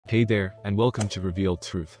Hey there, and welcome to Revealed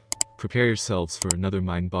Truth. Prepare yourselves for another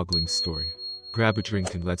mind-boggling story. Grab a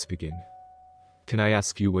drink and let's begin. Can I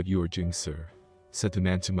ask you what you are doing, sir? Said the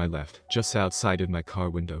man to my left, just outside of my car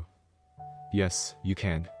window. Yes, you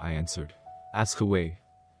can, I answered. Ask away.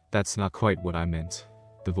 That's not quite what I meant,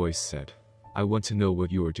 the voice said. I want to know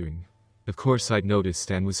what you are doing. Of course I'd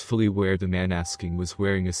noticed and was fully aware the man asking was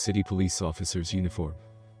wearing a city police officer's uniform.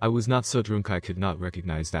 I was not so drunk I could not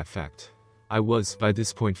recognize that fact. I was, by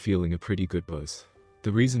this point, feeling a pretty good buzz.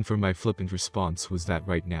 The reason for my flippant response was that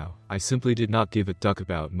right now, I simply did not give a duck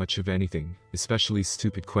about much of anything, especially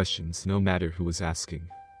stupid questions, no matter who was asking.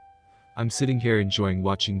 I'm sitting here enjoying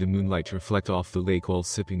watching the moonlight reflect off the lake while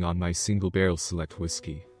sipping on my single-barrel select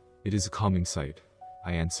whiskey. It is a calming sight,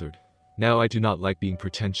 I answered. Now I do not like being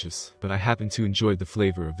pretentious, but I happen to enjoy the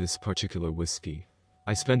flavor of this particular whiskey.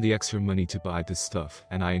 I spend the extra money to buy this stuff,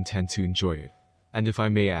 and I intend to enjoy it. And if I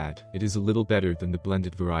may add, it is a little better than the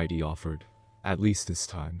blended variety offered. At least this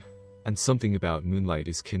time. And something about moonlight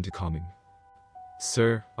is kin to calming.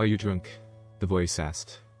 Sir, are you drunk? The voice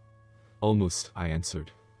asked. Almost, I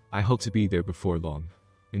answered. I hope to be there before long.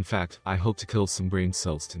 In fact, I hope to kill some brain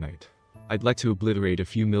cells tonight. I'd like to obliterate a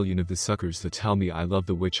few million of the suckers that tell me I love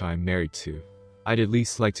the witch I am married to. I'd at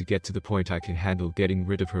least like to get to the point I can handle getting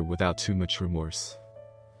rid of her without too much remorse.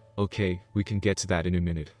 Okay, we can get to that in a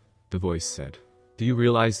minute, the voice said. Do you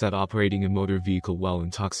realize that operating a motor vehicle while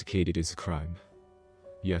intoxicated is a crime?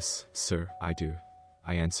 Yes, sir, I do,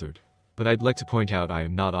 I answered. But I'd like to point out I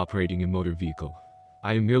am not operating a motor vehicle.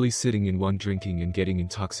 I am merely sitting in one drinking and getting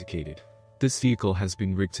intoxicated. This vehicle has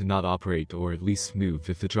been rigged to not operate or at least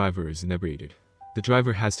move if the driver is inebriated. The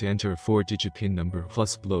driver has to enter a 4-digit PIN number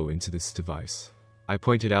plus blow into this device. I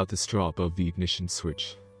pointed out the straw above the ignition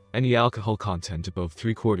switch. Any alcohol content above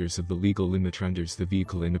 3/4 of the legal limit renders the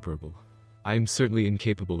vehicle inoperable. I am certainly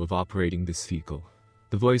incapable of operating this vehicle.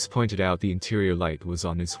 The voice pointed out the interior light was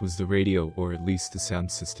on, as was the radio or at least the sound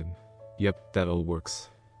system. Yep, that all works,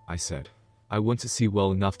 I said. I want to see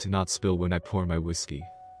well enough to not spill when I pour my whiskey.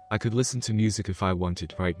 I could listen to music if I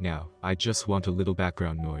wanted right now, I just want a little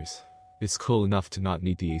background noise. It's cool enough to not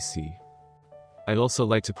need the AC. I'd also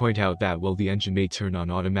like to point out that while the engine may turn on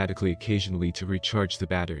automatically occasionally to recharge the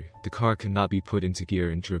battery, the car cannot be put into gear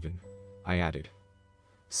and driven, I added.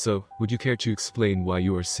 So, would you care to explain why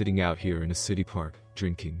you are sitting out here in a city park,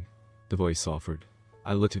 drinking? The voice offered.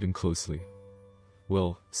 I looked at him closely.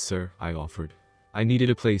 Well, sir, I offered. I needed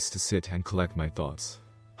a place to sit and collect my thoughts.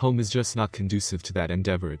 Home is just not conducive to that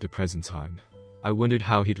endeavor at the present time. I wondered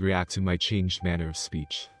how he'd react to my changed manner of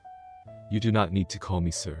speech. You do not need to call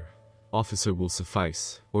me sir. Officer will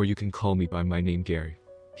suffice, or you can call me by my name Gary,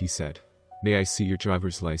 he said. May I see your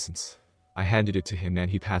driver's license? I handed it to him and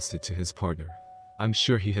he passed it to his partner. I'm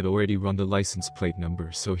sure he had already run the license plate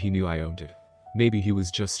number, so he knew I owned it. Maybe he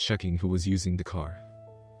was just checking who was using the car.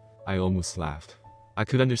 I almost laughed. I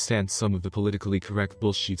could understand some of the politically correct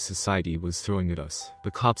bullshit society was throwing at us,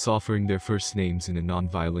 but cops offering their first names in a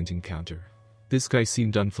non-violent encounter. This guy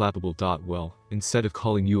seemed unflappable. Well, instead of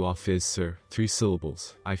calling you off as sir, 3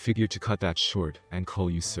 syllables, I figured to cut that short and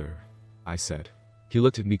call you sir, I said. He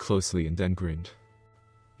looked at me closely and then grinned.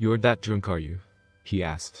 You're that drunk, are you? He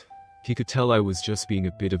asked. He could tell I was just being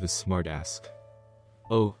a bit of a smart-ass.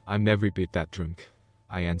 Oh, I'm every bit that drunk,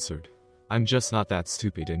 I answered. I'm just not that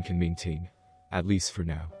stupid and can maintain. At least for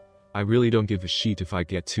now. I really don't give a shit if I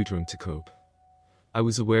get too drunk to cope. I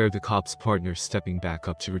was aware of the cop's partner stepping back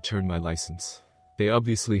up to return my license. They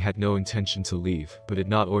obviously had no intention to leave, but had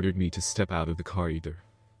not ordered me to step out of the car either.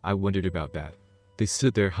 I wondered about that. They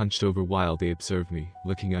stood there hunched over while they observed me,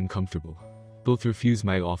 looking uncomfortable. Both refused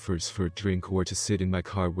my offers for a drink or to sit in my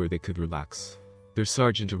car where they could relax. Their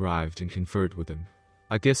sergeant arrived and conferred with them.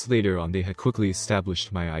 I guess later on they had quickly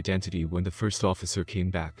established my identity when the first officer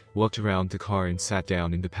came back, walked around the car and sat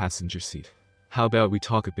down in the passenger seat. How about we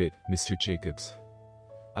talk a bit, Mr. Jacobs?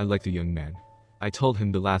 I liked the young man. I told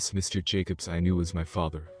him the last Mr. Jacobs I knew was my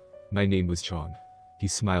father. My name was John. He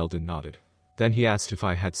smiled and nodded. Then he asked if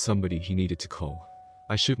I had somebody he needed to call.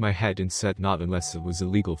 I shook my head and said not unless it was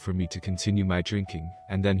illegal for me to continue my drinking,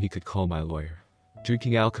 and then he could call my lawyer.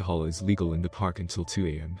 Drinking alcohol is legal in the park until 2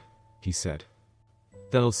 a.m., he said.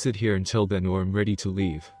 Then I'll sit here until then or I'm ready to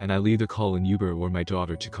leave, and I'll either call an Uber or my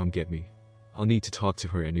daughter to come get me. I'll need to talk to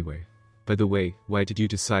her anyway. By the way, why did you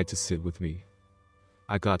decide to sit with me?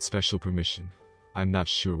 I got special permission. I'm not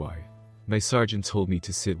sure why. My sergeant told me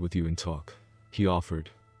to sit with you and talk. He offered.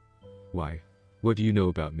 Why? What do you know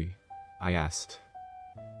about me? I asked.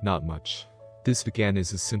 Not much. This began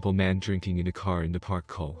as a simple man drinking in a car in the park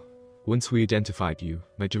call. Once we identified you,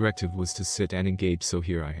 my directive was to sit and engage, so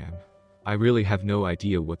here I am. I really have no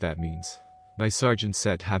idea what that means. My sergeant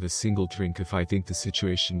said have a single drink if I think the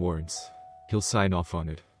situation warrants. He'll sign off on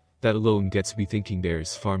it. That alone gets me thinking there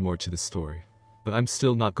is far more to the story. But I'm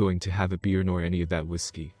still not going to have a beer nor any of that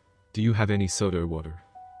whiskey. Do you have any soda or water?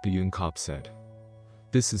 The young cop said.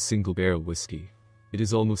 This is single-barrel whiskey. It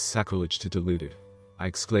is almost sacrilege to dilute it, I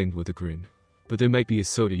exclaimed with a grin. But there might be a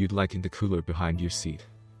soda you'd like in the cooler behind your seat.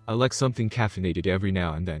 I like something caffeinated every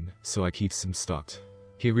now and then, so I keep some stocked.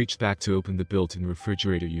 He reached back to open the built-in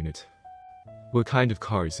refrigerator unit. What kind of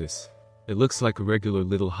car is this? It looks like a regular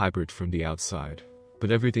little hybrid from the outside,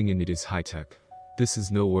 but everything in it is high-tech. This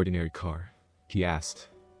is no ordinary car, he asked.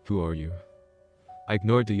 Who are you? I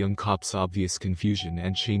ignored the young cop's obvious confusion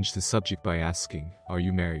and changed the subject by asking, are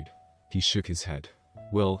you married? He shook his head.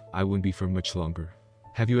 Well, I wouldn't be for much longer.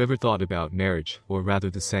 Have you ever thought about marriage, or rather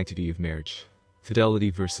the sanctity of marriage? Fidelity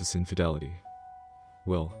versus infidelity.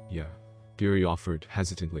 Well, yeah. Fury offered,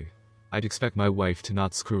 hesitantly. I'd expect my wife to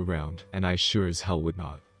not screw around, and I sure as hell would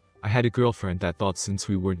not. I had a girlfriend that thought since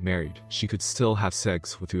we weren't married, she could still have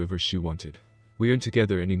sex with whoever she wanted. We aren't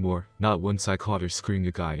together anymore, not once I caught her screwing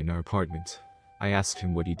a guy in our apartment. I asked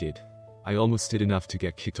him what he did. I almost did enough to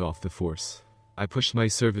get kicked off the force. I pushed my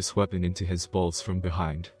service weapon into his balls from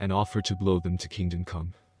behind and offered to blow them to kingdom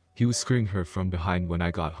come. He was screwing her from behind when I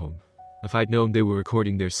got home. If I'd known they were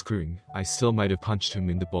recording their screwing, I still might have punched him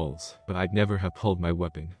in the balls, but I'd never have pulled my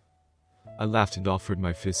weapon. I laughed and offered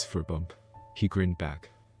my fist for a bump. He grinned back.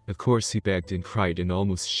 Of course he begged and cried and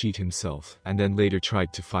almost sheet himself, and then later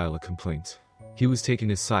tried to file a complaint. He was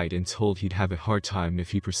taken aside and told he'd have a hard time if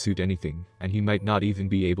he pursued anything, and he might not even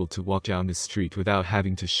be able to walk down the street without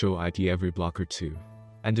having to show ID every block or two.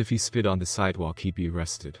 And if he spit on the sidewalk he'd be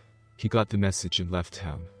arrested. He got the message and left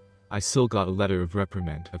town. I still got a letter of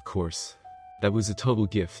reprimand, of course. That was a total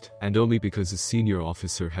gift, and only because a senior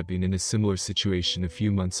officer had been in a similar situation a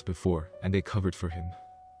few months before, and they covered for him.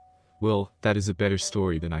 Well, that is a better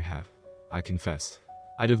story than I have, I confessed.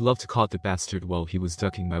 I'd have loved to caught the bastard while he was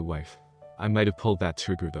ducking my wife. I might have pulled that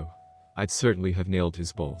trigger though. I'd certainly have nailed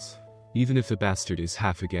his balls. Even if the bastard is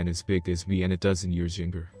half again as big as me and a dozen years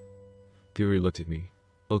younger. Fury looked at me.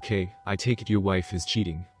 Okay, I take it your wife is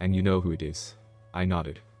cheating, and you know who it is. I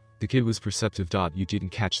nodded. The kid was perceptive. You didn't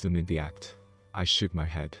catch them in the act. I shook my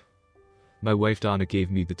head. My wife Donna gave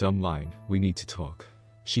me the dumb line, we need to talk.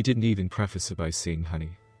 She didn't even preface it by saying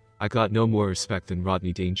honey. I got no more respect than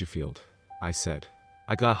Rodney Dangerfield, I said.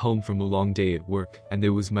 I got home from a long day at work, and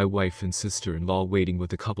there was my wife and sister-in-law waiting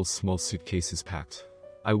with a couple small suitcases packed.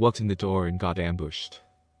 I walked in the door and got ambushed.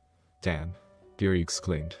 Damn, Fury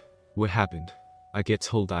exclaimed. What happened? I get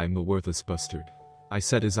told I'm a worthless bastard, I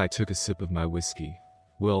said as I took a sip of my whiskey.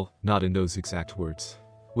 Well, not in those exact words.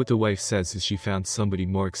 What the wife says is she found somebody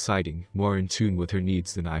more exciting, more in tune with her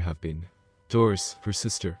needs than I have been. Doris, her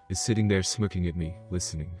sister, is sitting there smirking at me,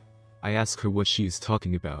 listening. I ask her what she is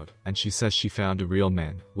talking about, and she says she found a real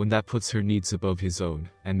man, one that puts her needs above his own,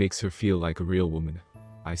 and makes her feel like a real woman,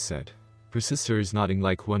 I said. Her sister is nodding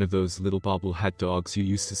like one of those little bobblehead dogs you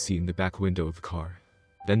used to see in the back window of a car.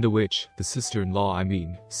 Then the witch, the sister-in-law I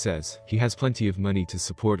mean, says, he has plenty of money to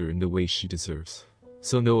support her in the way she deserves.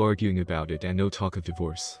 So no arguing about it and no talk of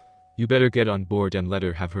divorce. You better get on board and let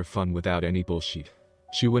her have her fun without any bullshit.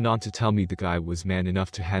 She went on to tell me the guy was man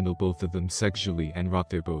enough to handle both of them sexually and rock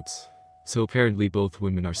their boats. So apparently both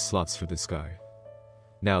women are sluts for this guy.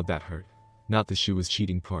 Now that hurt. Not the she was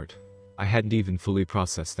cheating part. I hadn't even fully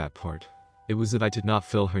processed that part. It was that I did not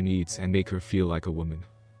fill her needs and make her feel like a woman.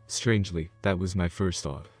 Strangely, that was my first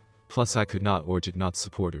thought. Plus I could not or did not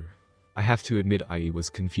support her. I have to admit I was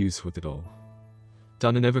confused with it all.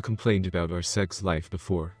 Donna never complained about our sex life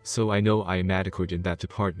before, so I know I am adequate in that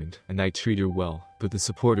department, and I treat her well, but the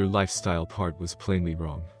supporter lifestyle part was plainly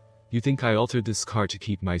wrong. You think I altered this car to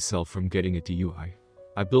keep myself from getting a DUI?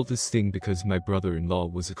 I built this thing because my brother-in-law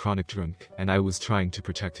was a chronic drunk, and I was trying to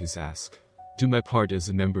protect his ass. Do my part as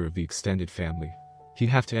a member of the extended family. He'd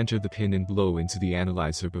have to enter the pin and blow into the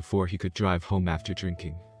analyzer before he could drive home after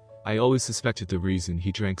drinking. I always suspected the reason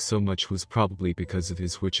he drank so much was probably because of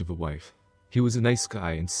his witch of a wife. He was a nice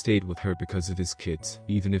guy and stayed with her because of his kids,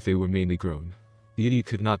 even if they were mainly grown. The idiot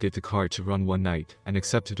could not get the car to run one night, and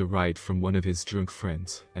accepted a ride from one of his drunk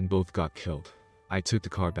friends, and both got killed. I took the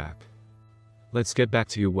car back. Let's get back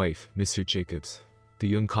to your wife, Mr. Jacobs, the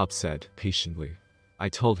young cop said, patiently. I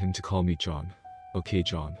told him to call me John. Okay,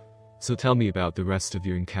 John. So tell me about the rest of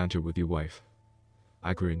your encounter with your wife.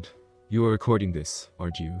 I grinned. You are recording this,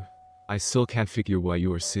 aren't you? I still can't figure why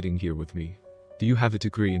you are sitting here with me. Do you have a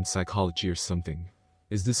degree in psychology or something?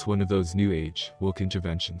 Is this one of those new age, woke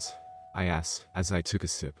interventions? I asked, as I took a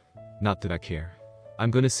sip. Not that I care. I'm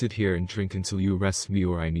gonna sit here and drink until you arrest me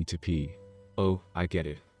or I need to pee. Oh, I get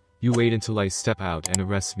it. You wait until I step out and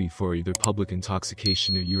arrest me for either public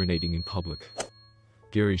intoxication or urinating in public.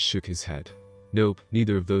 Gary shook his head. Nope,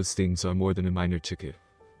 neither of those things are more than a minor ticket.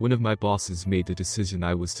 One of my bosses made the decision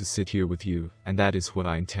I was to sit here with you, and that is what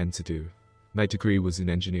I intend to do. My degree was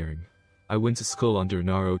in engineering. I went to school under an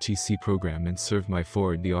ROTC program and served my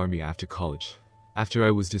 4 in the army after college. After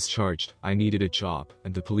I was discharged, I needed a job,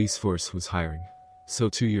 and the police force was hiring. So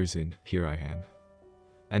 2 years in, here I am.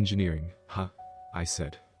 Engineering, huh? I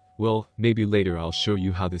said. Well, maybe later I'll show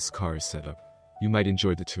you how this car is set up. You might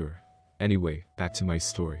enjoy the tour. Anyway, back to my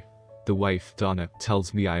story. The wife, Donna,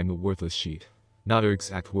 tells me I am a worthless sheet. Not her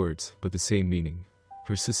exact words, but the same meaning.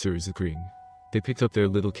 Her sister is agreeing. They picked up their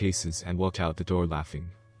little cases and walked out the door laughing.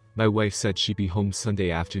 My wife said she'd be home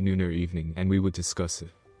Sunday afternoon or evening and we would discuss it.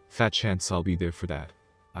 Fat chance I'll be there for that,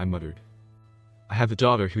 I muttered. I have a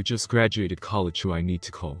daughter who just graduated college who I need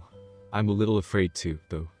to call. I'm a little afraid too,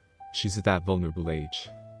 though. She's at that vulnerable age.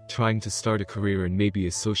 Trying to start a career and maybe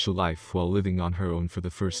a social life while living on her own for the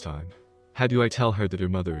first time. How do I tell her that her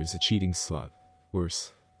mother is a cheating slut?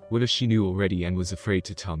 Worse. What if she knew already and was afraid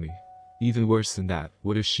to tell me? Even worse than that,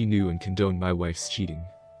 what if she knew and condoned my wife's cheating?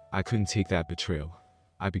 I couldn't take that betrayal.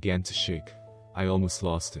 I began to shake. I almost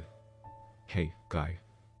lost it. Hey, guy.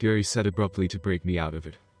 Gary said abruptly to break me out of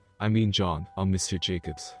it. I mean John, I'm Mr.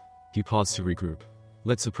 Jacobs. He paused to regroup.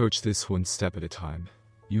 Let's approach this one step at a time.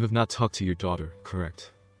 You have not talked to your daughter,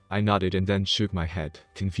 correct? I nodded and then shook my head,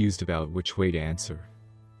 confused about which way to answer.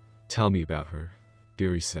 Tell me about her,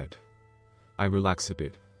 Gary said. I relaxed a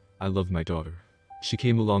bit. I love my daughter. She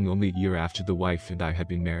came along only a year after the wife and I had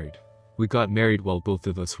been married. We got married while both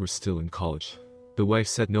of us were still in college. The wife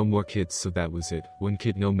said no more kids, so that was it. One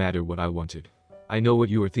kid no matter what I wanted. I know what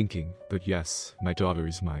you are thinking, but yes, my daughter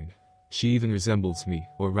is mine. She even resembles me,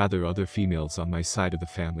 or rather other females on my side of the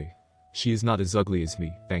family. She is not as ugly as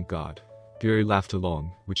me, thank God. Gary laughed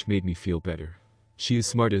along, which made me feel better. She is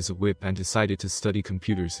smart as a whip and decided to study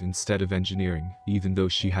computers instead of engineering, even though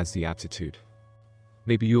she has the aptitude.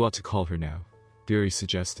 Maybe you ought to call her now, Gary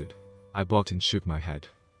suggested. I balked and shook my head.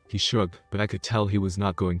 He shrugged, but I could tell he was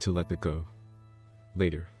not going to let that go.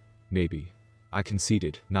 Later. Maybe. I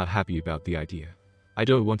conceded, not happy about the idea. I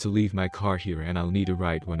don't want to leave my car here and I'll need a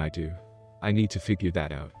ride when I do. I need to figure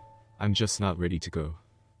that out. I'm just not ready to go.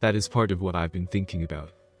 That is part of what I've been thinking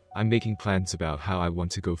about. I'm making plans about how I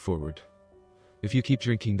want to go forward. If you keep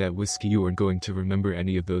drinking that whiskey you aren't going to remember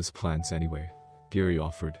any of those plans anyway, Gary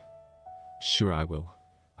offered. Sure I will,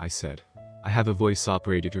 I said. I have a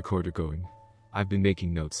voice-operated recorder going. I've been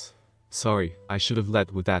making notes. Sorry, I should have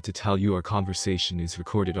led with that to tell you our conversation is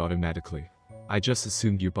recorded automatically. I just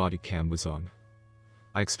assumed your body cam was on.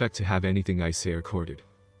 I expect to have anything I say recorded.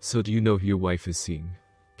 So do you know who your wife is seeing?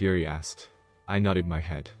 Gary asked. I nodded my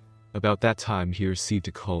head. About that time he received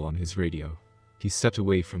a call on his radio. He stepped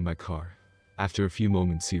away from my car. After a few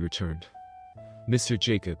moments he returned. Mr.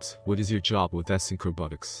 Jacobs, what is your job with Sync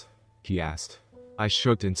Robotics? He asked. I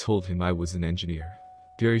shrugged and told him I was an engineer.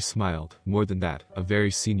 Gary smiled. More than that, a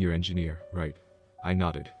very senior engineer, right? I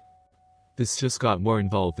nodded. This just got more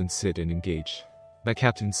involved than sit and engage. My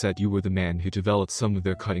captain said you were the man who developed some of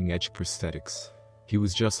their cutting-edge prosthetics. He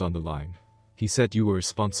was just on the line. He said you were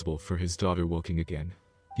responsible for his daughter walking again.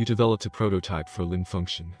 You developed a prototype for limb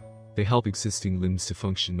function. They help existing limbs to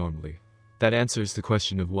function normally. That answers the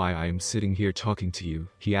question of why I am sitting here talking to you.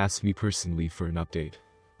 He asked me personally for an update.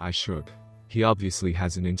 I shrugged. He obviously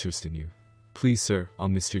has an interest in you. Please sir,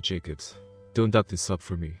 I'm Mr. Jacobs. Don't duck this up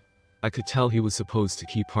for me. I could tell he was supposed to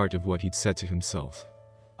keep part of what he'd said to himself.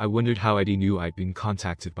 I wondered how Eddie knew I'd been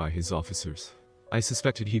contacted by his officers. I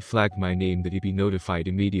suspected he'd flagged my name, that he'd be notified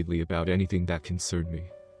immediately about anything that concerned me.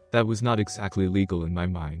 That was not exactly legal in my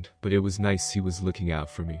mind, but it was nice he was looking out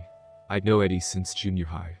for me. I'd known Eddie since junior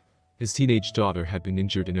high. His teenage daughter had been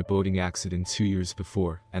injured in a boating accident 2 years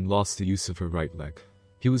before and lost the use of her right leg.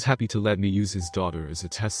 He was happy to let me use his daughter as a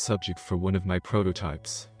test subject for one of my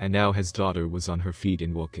prototypes, and now his daughter was on her feet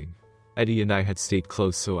and walking. Eddie and I had stayed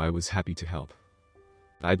close, so I was happy to help.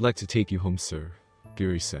 I'd like to take you home, sir,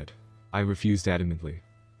 Gary said. I refused adamantly.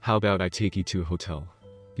 How about I take you to a hotel?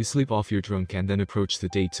 You sleep off your drunk and then approach the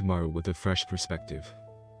date tomorrow with a fresh perspective.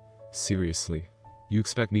 Seriously? You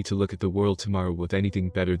expect me to look at the world tomorrow with anything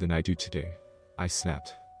better than I do today? I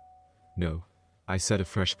snapped. No. I said a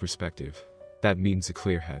fresh perspective. That means a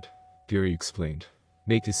clear head, Gary explained.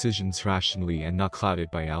 Make decisions rationally and not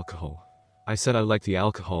clouded by alcohol. I said I liked the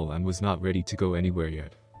alcohol and was not ready to go anywhere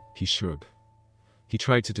yet. He shrugged. He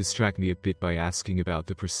tried to distract me a bit by asking about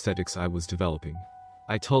the prosthetics I was developing.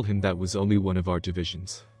 I told him that was only one of our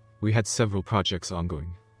divisions. We had several projects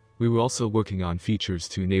ongoing. We were also working on features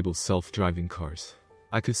to enable self-driving cars.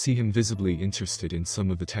 I could see him visibly interested in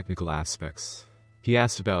some of the technical aspects. He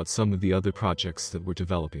asked about some of the other projects that we're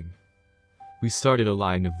developing. We started a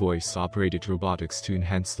line of voice-operated robotics to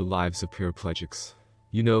enhance the lives of paraplegics.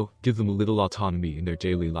 You know, give them a little autonomy in their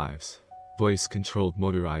daily lives. Voice-controlled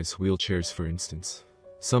motorized wheelchairs, for instance.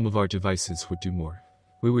 Some of our devices would do more.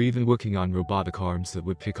 We were even working on robotic arms that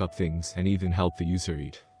would pick up things and even help the user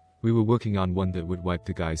eat. We were working on one that would wipe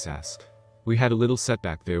the guy's ass. We had a little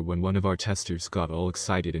setback there when one of our testers got all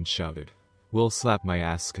excited and shouted, "Will slap my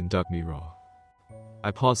ass and duck me raw."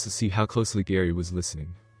 I paused to see how closely Gary was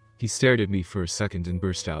listening. He stared at me for a second and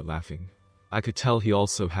burst out laughing. I could tell he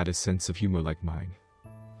also had a sense of humor like mine.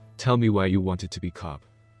 "Tell me why you wanted to be cop,"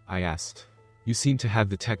 I asked. "You seem to have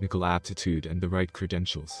the technical aptitude and the right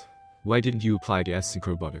credentials. Why didn't you apply to Sync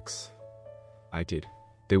Robotics?" "I did.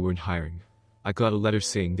 They weren't hiring. I got a letter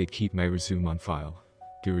saying they'd keep my resume on file,"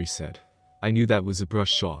 Gary said. I knew that was a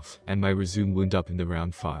brush off, and my resume wound up in the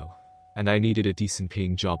round file. And I needed a decent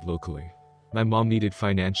paying job locally. My mom needed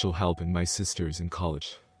financial help and my sister is in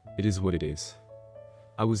college. It is what it is.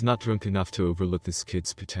 I was not drunk enough to overlook this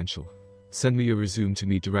kid's potential. "Send me your resume to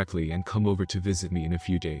me directly and come over to visit me in a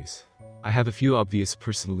few days. I have a few obvious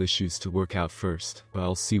personal issues to work out first, but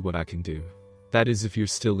I'll see what I can do. That is if you're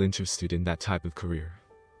still interested in that type of career."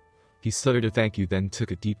 He stuttered a thank you, then took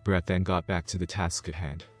a deep breath and got back to the task at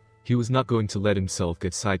hand. He was not going to let himself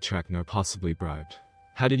get sidetracked nor possibly bribed.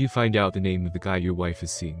 "How did you find out the name of the guy your wife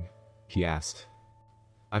is seeing?" he asked.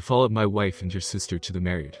 "I followed my wife and your sister to the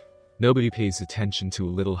Marriott. Nobody pays attention to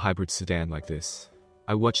a little hybrid sedan like this.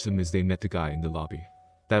 I watched them as they met the guy in the lobby.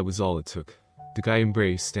 That was all it took. The guy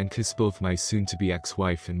embraced and kissed both my soon-to-be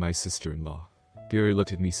ex-wife and my sister-in-law." Gary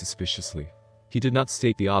looked at me suspiciously. He did not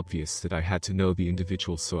state the obvious that I had to know the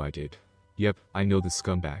individual, so I did. "Yep, I know the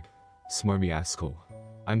scumbag. Smarmy asshole.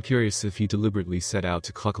 I'm curious if he deliberately set out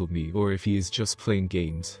to cuckold me or if he is just playing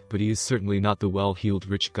games, but he is certainly not the well-heeled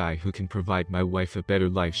rich guy who can provide my wife a better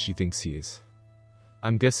life she thinks he is."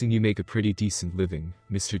 "I'm guessing you make a pretty decent living,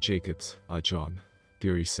 Mr. Jacobs, John,"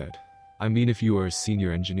 Gary said. "I mean, if you are a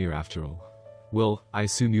senior engineer after all." "Well, I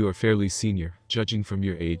assume you are fairly senior, judging from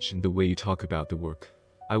your age and the way you talk about the work.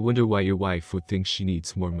 I wonder why your wife would think she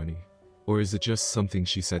needs more money. Or is it just something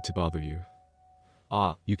she said to bother you?"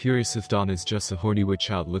 "Ah, you curious if Dawn is just a horny witch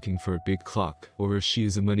out looking for a big clock, or if she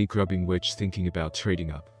is a money-grubbing witch thinking about trading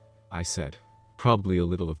up?" I said. "Probably a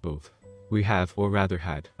little of both. We have, or rather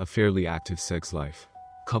had, a fairly active sex life.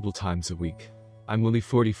 Couple times a week. I'm only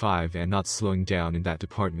 45 and not slowing down in that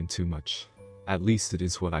department too much. At least it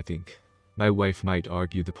is what I think. My wife might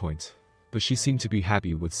argue the point. But she seemed to be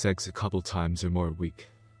happy with sex a couple times or more a week.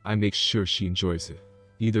 I make sure she enjoys it.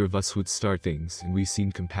 Either of us would start things and we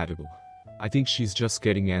seem compatible. I think she's just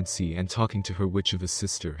getting antsy and talking to her witch of a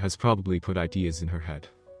sister has probably put ideas in her head.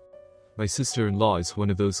 My sister-in-law is one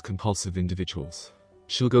of those compulsive individuals.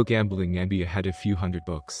 She'll go gambling and be ahead a few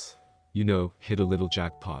 $100. You know, hit a little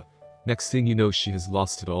jackpot. Next thing you know, she has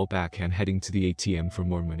lost it all back and heading to the ATM for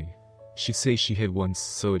more money. She says she hit once,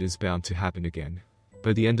 so it is bound to happen again.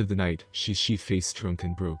 By the end of the night, she's sheet-faced, drunk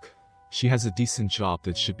and broke. She has a decent job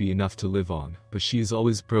that should be enough to live on, but she is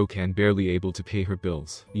always broke and barely able to pay her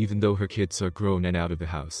bills, even though her kids are grown and out of the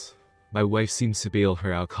house. My wife seems to bail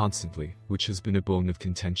her out constantly, which has been a bone of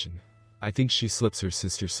contention. I think she slips her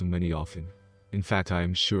sister some money often. In fact, I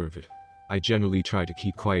am sure of it. I generally try to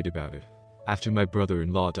keep quiet about it. After my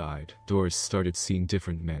brother-in-law died, Doris started seeing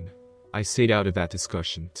different men. I stayed out of that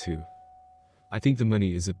discussion, too. I think the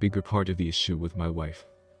money is a bigger part of the issue with my wife.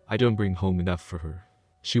 I don't bring home enough for her.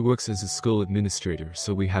 She works as a school administrator,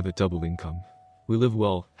 so we have a double income. We live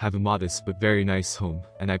well, have a modest but very nice home,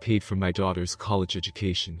 and I paid for my daughter's college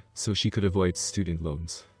education, so she could avoid student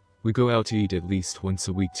loans. We go out to eat at least once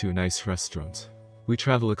a week to a nice restaurant. We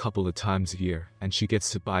travel a couple of times a year, and she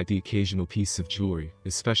gets to buy the occasional piece of jewelry,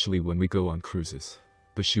 especially when we go on cruises.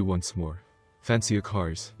 But she wants more. Fancier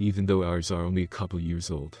cars, even though ours are only a couple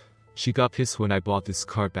years old. She got pissed when I bought this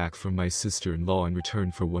car back from my sister-in-law in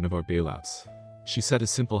return for one of our bailouts. She said a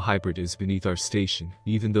simple hybrid is beneath our station,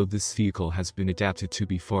 even though this vehicle has been adapted to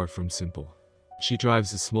be far from simple. She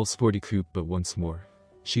drives a small sporty coupe, but wants more.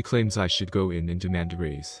 She claims I should go in and demand a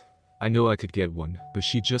raise. I know I could get one, but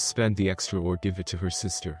she'd just spend the extra or give it to her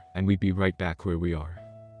sister, and we'd be right back where we are.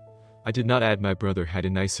 I did not add my brother had a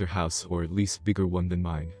nicer house, or at least bigger one than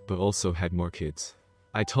mine, but also had more kids.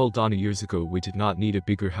 I told Donna years ago we did not need a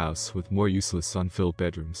bigger house with more useless unfilled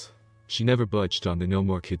bedrooms. She never budged on the no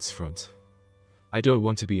more kids front. I don't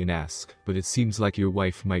want to be an ass, but it seems like your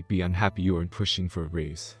wife might be unhappy you aren't pushing for a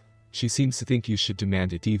raise. She seems to think you should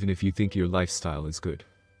demand it even if you think your lifestyle is good.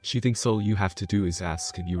 She thinks all you have to do is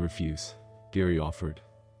ask and you refuse. Gary offered.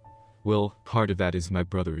 Well, part of that is my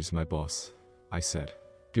brother is my boss, I said.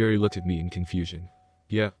 Gary looked at me in confusion.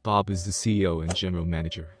 Yeah, Bob is the CEO and general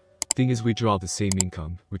manager. Thing is, we draw the same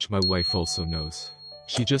income, which my wife also knows.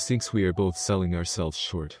 She just thinks we are both selling ourselves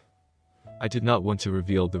short. I did not want to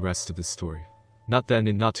reveal the rest of the story. Not then,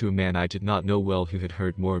 and not to a man I did not know well who had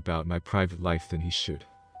heard more about my private life than he should.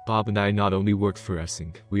 Bob and I not only worked for S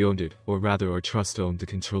Inc., we owned it, or rather our trust owned the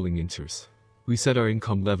controlling interest. We set our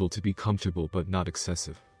income level to be comfortable but not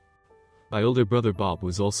excessive. My older brother Bob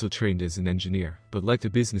was also trained as an engineer, but liked the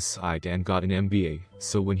business side and got an MBA,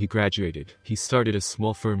 so when he graduated, he started a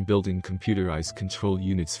small firm building computerized control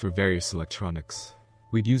units for various electronics.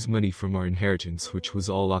 We'd use money from our inheritance, which was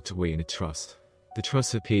all locked away in a trust. The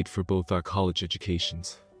trust had paid for both our college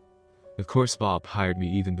educations. Of course, Bob hired me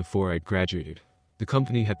even before I'd graduated. The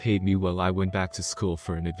company had paid me while I went back to school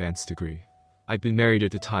for an advanced degree. I'd been married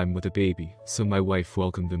at the time with a baby, so my wife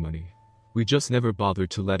welcomed the money. We just never bothered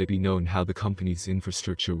to let it be known how the company's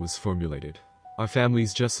infrastructure was formulated. Our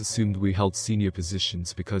families just assumed we held senior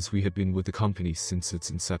positions because we had been with the company since its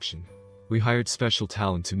inception. We hired special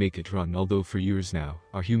talent to make it run, although for years now,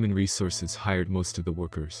 our human resources hired most of the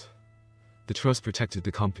workers. The trust protected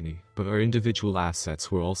the company, but our individual assets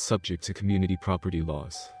were all subject to community property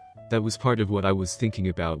laws. That was part of what I was thinking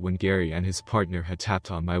about when Gary and his partner had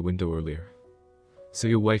tapped on my window earlier. So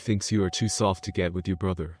your wife thinks you are too soft to get with your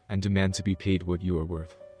brother, and demand to be paid what you are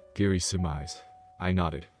worth, Gary surmised. I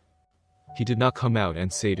nodded. He did not come out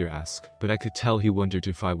and say it or ask, but I could tell he wondered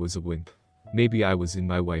if I was a wimp. Maybe I was in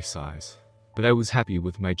my wife's eyes. But I was happy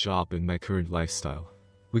with my job and my current lifestyle.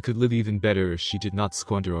 We could live even better if she did not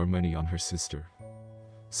squander our money on her sister.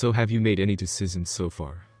 So have you made any decisions so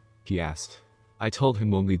far? He asked. I told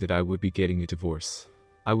him only that I would be getting a divorce.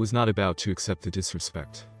 I was not about to accept the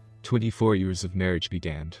disrespect. 24 years of marriage be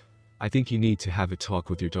damned. I think you need to have a talk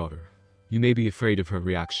with your daughter. You may be afraid of her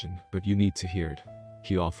reaction, but you need to hear it,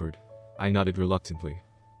 he offered. I nodded reluctantly.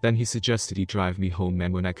 Then he suggested he drive me home,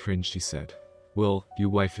 and when I cringed he said, well, your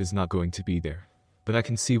wife is not going to be there. But I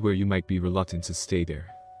can see where you might be reluctant to stay there.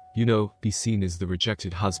 You know, be seen as the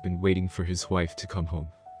rejected husband waiting for his wife to come home.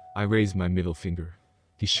 I raised my middle finger.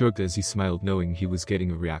 He shrugged as he smiled, knowing he was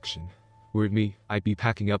getting a reaction. Were it me, I'd be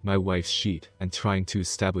packing up my wife's sheet and trying to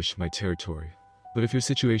establish my territory. But if your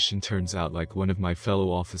situation turns out like one of my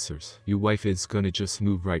fellow officers, your wife is gonna just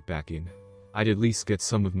move right back in. I'd at least get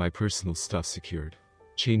some of my personal stuff secured.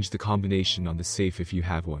 Change the combination on the safe if you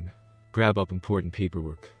have one. Grab up important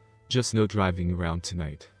paperwork. Just no driving around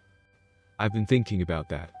tonight. I've been thinking about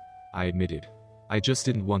that, I admitted. I just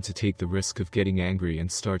didn't want to take the risk of getting angry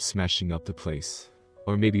and start smashing up the place.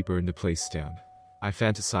 Or maybe burn the place down. I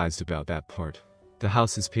fantasized about that part. The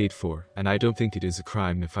house is paid for, and I don't think it is a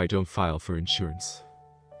crime if I don't file for insurance.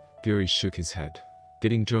 Gary shook his head.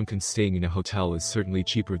 Getting drunk and staying in a hotel is certainly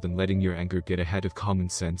cheaper than letting your anger get ahead of common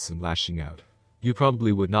sense and lashing out. You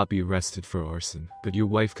probably would not be arrested for arson, but your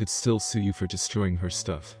wife could still sue you for destroying her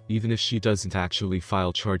stuff, even if she doesn't actually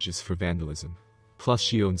file charges for vandalism. Plus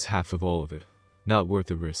she owns half of all of it. Not worth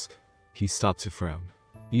the risk. He stopped to frown.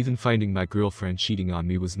 Even finding my girlfriend cheating on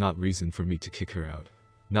me was not reason for me to kick her out.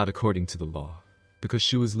 Not according to the law. Because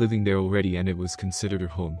she was living there already and it was considered her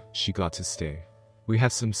home, she got to stay. We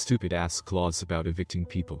have some stupid-ass clause about evicting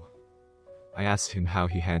people. I asked him how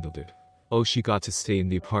he handled it. Oh, she got to stay in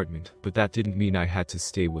the apartment, but that didn't mean I had to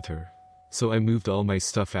stay with her. So I moved all my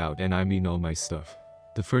stuff out, and I mean all my stuff.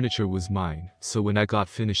 The furniture was mine, so when I got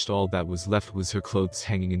finished all that was left was her clothes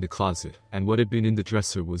hanging in the closet, and what had been in the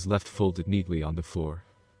dresser was left folded neatly on the floor.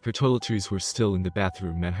 Her toiletries were still in the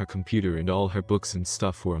bathroom, and her computer and all her books and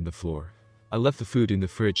stuff were on the floor. I left the food in the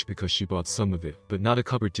fridge because she bought some of it, but not a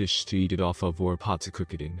cupboard dish to eat it off of or a pot to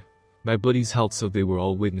cook it in. My buddies helped, so they were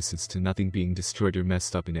all witnesses to nothing being destroyed or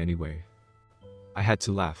messed up in any way. I had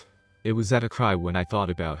to laugh. It was at a cry when I thought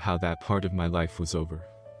about how that part of my life was over.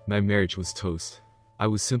 My marriage was toast. I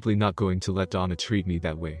was simply not going to let Donna treat me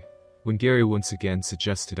that way. When Gary once again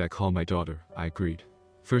suggested I call my daughter, I agreed.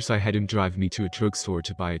 First I had him drive me to a drugstore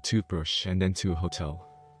to buy a toothbrush and then to a hotel.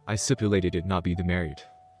 I stipulated it not be the married.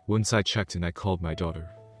 Once I checked in, I called my daughter.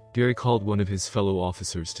 Gary called one of his fellow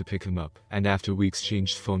officers to pick him up, and after we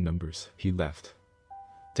exchanged phone numbers, he left.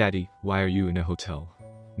 Daddy, why are you in a hotel?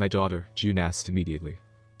 My daughter, June, asked immediately.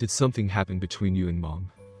 Did something happen between you and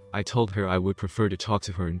Mom? I told her I would prefer to talk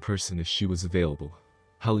to her in person if she was available.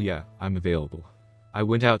 Hell yeah, I'm available. I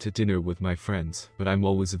went out to dinner with my friends, but I'm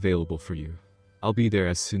always available for you. I'll be there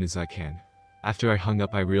as soon as I can. After I hung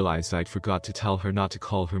up, I realized I'd forgot to tell her not to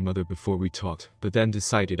call her mother before we talked, but then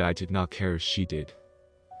decided I did not care if she did.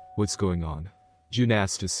 What's going on? June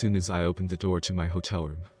asked as soon as I opened the door to my hotel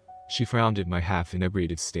room. She frowned at my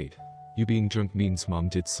half-inebriated state. You being drunk means mom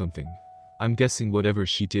did something. I'm guessing whatever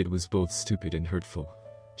she did was both stupid and hurtful.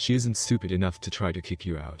 She isn't stupid enough to try to kick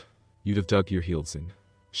you out. You'd have dug your heels in.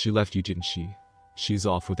 She left you, didn't she? She's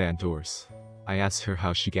off with Aunt Doris. I asked her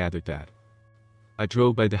how she gathered that. I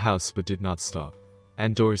drove by the house but did not stop.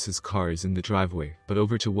 Aunt Doris's car is in the driveway, but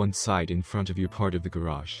over to one side in front of your part of the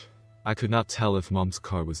garage. I could not tell if mom's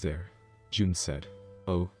car was there. June said.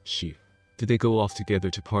 Oh, she. Did they go off together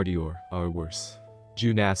to party or worse?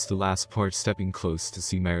 June asked the last part, stepping close to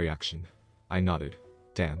see my reaction. I nodded.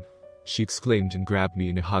 Damn. She exclaimed and grabbed me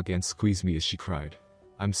in a hug and squeezed me as she cried.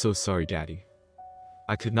 I'm so sorry, Daddy.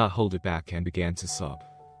 I could not hold it back and began to sob.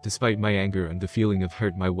 Despite my anger and the feeling of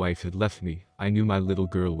hurt my wife had left me, I knew my little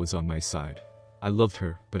girl was on my side. I loved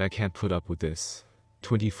her, but I can't put up with this.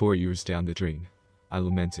 24 years down the drain. I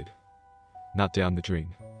lamented. Not down the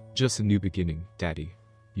drain. Just a new beginning, Daddy.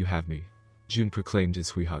 You have me. June proclaimed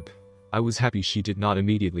as we hugged. I was happy she did not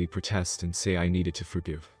immediately protest and say I needed to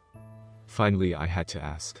forgive. Finally, I had to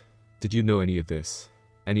ask. Did you know any of this?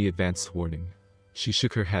 Any advanced warning? She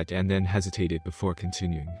shook her head and then hesitated before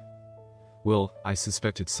continuing. Well, I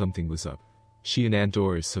suspected something was up. She and Aunt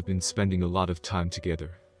Doris have been spending a lot of time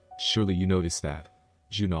together. Surely you noticed that?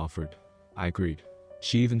 June offered. I agreed.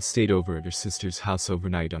 She even stayed over at her sister's house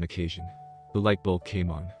overnight on occasion. The light bulb came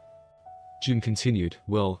on. June continued,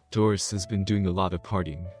 well, Doris has been doing a lot of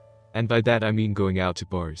partying. And by that I mean going out to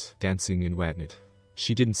bars, dancing and whatnot.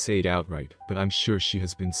 She didn't say it outright, but I'm sure she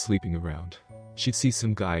has been sleeping around. She'd see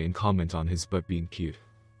some guy and comment on his butt being cute.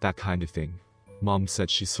 That kind of thing. Mom said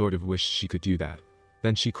she sort of wished she could do that.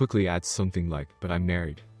 Then she quickly adds something like, but I'm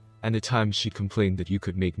married. And at times she complained that you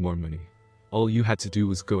could make more money. All you had to do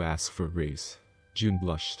was go ask for a raise. June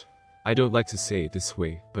blushed. I don't like to say it this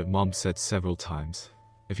way, but Mom said several times.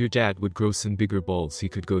 If your dad would grow some bigger balls, he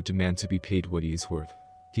could go demand to be paid what he is worth.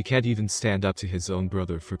 He can't even stand up to his own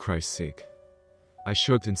brother, for Christ's sake. I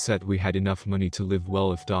shrugged and said we had enough money to live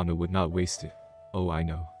well if Donna would not waste it. Oh, I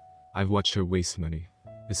know. I've watched her waste money.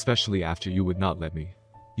 Especially after you would not let me.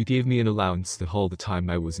 You gave me an allowance the whole the time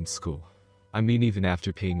I was in school. I mean, even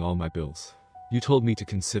after paying all my bills. You told me to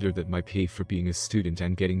consider that my pay for being a student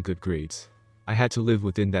and getting good grades. I had to live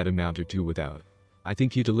within that amount or do without. I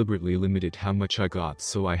think you deliberately limited how much I got,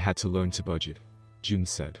 so I had to learn to budget. June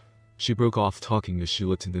said. She broke off talking as she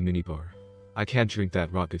looked in the minibar. I can't drink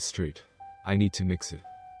that rocket straight. I need to mix it.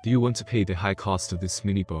 Do you want to pay the high cost of this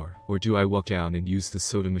minibar, or do I walk down and use the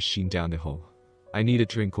soda machine down the hall? I need a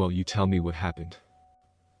drink while you tell me what happened.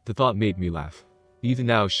 The thought made me laugh. Even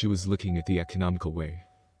now she was looking at the economical way.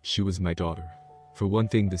 She was my daughter. For one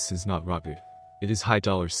thing, this is not rocket. It is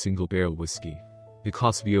high-dollar single-barrel whiskey. It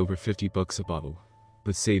costs me over $50 a bottle.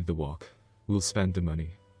 But save the walk. We'll spend the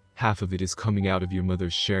money. Half of it is coming out of your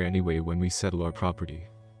mother's share anyway when we settle our property.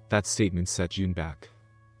 That statement set June back.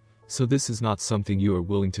 So this is not something you are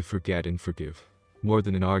willing to forget and forgive. More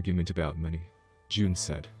than an argument about money. June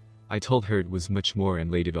said. I told her it was much more and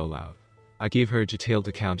laid it all out. I gave her a detailed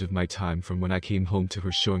account of my time from when I came home to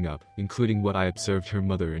her showing up, including what I observed her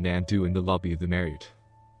mother and Aunt do in the lobby of the Marriott.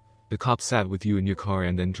 The cop sat with you in your car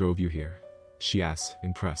and then drove you here? She asked,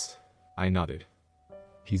 impressed. I nodded.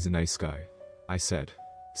 He's a nice guy. I said.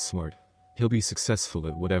 Smart. He'll be successful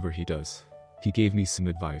at whatever he does. He gave me some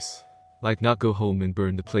advice. Like not go home and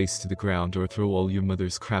burn the place to the ground or throw all your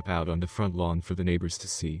mother's crap out on the front lawn for the neighbors to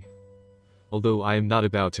see. Although I am not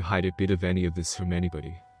about to hide a bit of any of this from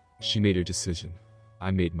anybody. She made her decision.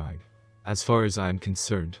 I made mine. As far as I am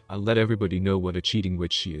concerned, I'll let everybody know what a cheating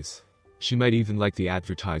witch she is. She might even like the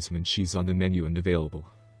advertisement she's on the menu and available.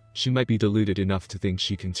 She might be deluded enough to think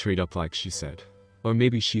she can trade up like she said. Or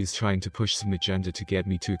maybe she is trying to push some agenda to get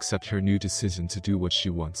me to accept her new decision to do what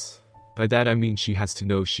she wants. By that I mean she has to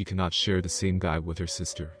know she cannot share the same guy with her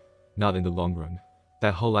sister. Not in the long run.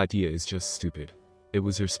 That whole idea is just stupid. It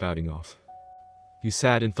was her spouting off. You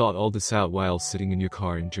sat and thought all this out while sitting in your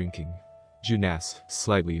car and drinking? June asked,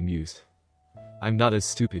 slightly amused. I'm not as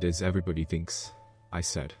stupid as everybody thinks, I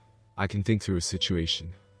said. I can think through a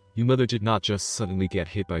situation. Your mother did not just suddenly get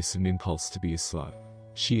hit by some impulse to be a slut.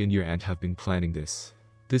 She and your aunt have been planning this.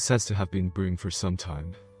 This has to have been brewing for some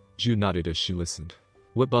time. June nodded as she listened.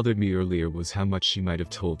 What bothered me earlier was how much she might have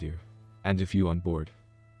told you. And if you on board.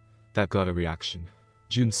 That got a reaction.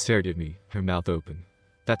 June stared at me, her mouth open.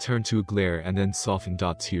 That turned to a glare and then softened.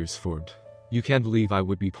 Tears formed. You can't believe I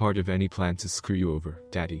would be part of any plan to screw you over,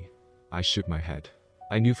 Daddy. I shook my head.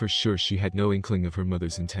 I knew for sure she had no inkling of her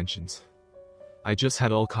mother's intentions. I just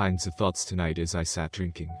had all kinds of thoughts tonight as I sat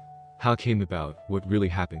drinking. How it came about, what really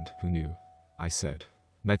happened, who knew? I said.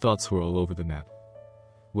 My thoughts were all over the map.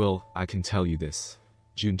 Well, I can tell you this,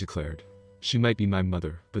 June declared. She might be my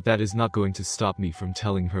mother, but that is not going to stop me from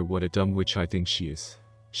telling her what a dumb witch I think she is.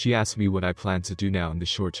 She asked me what I plan to do now in the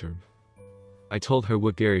short term. I told her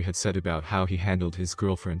what Gary had said about how he handled his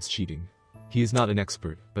girlfriend's cheating. He is not an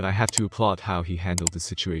expert, but I have to applaud how he handled the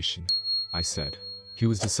situation. I said. He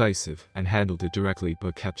was decisive and handled it directly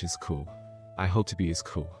but kept his cool. I hope to be as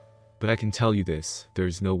cool. But I can tell you this, there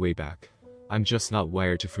is no way back. I'm just not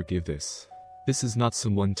wired to forgive this. This is not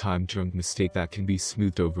some one-time drunk mistake that can be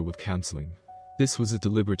smoothed over with counseling. This was a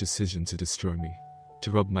deliberate decision to destroy me.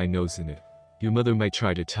 To rub my nose in it. Your mother might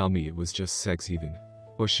try to tell me it was just sex even.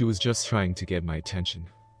 Or she was just trying to get my attention.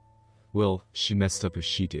 Well, she messed up if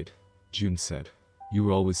she did. June said. You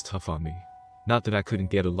were always tough on me. Not that I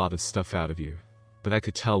couldn't get a lot of stuff out of you. But I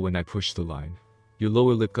could tell when I pushed the line. Your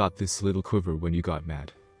lower lip got this little quiver when you got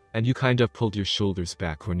mad. And you kind of pulled your shoulders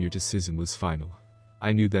back when your decision was final.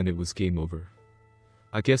 I knew then it was game over.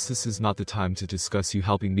 I guess this is not the time to discuss you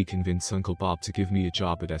helping me convince Uncle Bob to give me a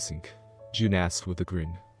job at Essink. June asked with a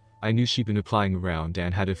grin. I knew she'd been applying around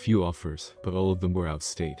and had a few offers, but all of them were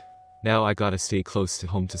outstate. Now I gotta stay close to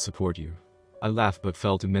home to support you. I laughed but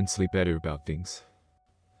felt immensely better about things.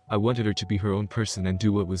 I wanted her to be her own person and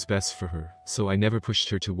do what was best for her, so I never pushed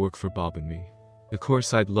her to work for Bob and me. Of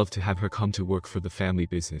course I'd love to have her come to work for the family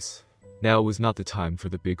business. Now was not the time for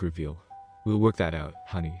the big reveal. We'll work that out,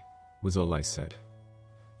 honey, was all I said.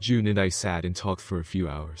 June and I sat and talked for a few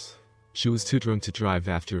hours. She was too drunk to drive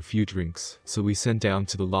after a few drinks, so we sent down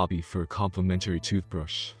to the lobby for a complimentary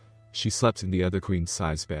toothbrush. She slept in the other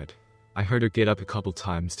queen-size bed. I heard her get up a couple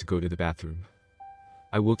times to go to the bathroom.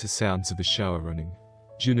 I woke to sounds of the shower running.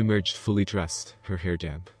 June emerged fully dressed, her hair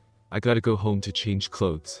damp. I gotta go home to change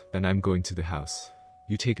clothes, then I'm going to the house.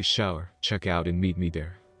 You take a shower, check out and meet me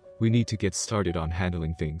there. We need to get started on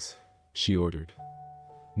handling things, she ordered.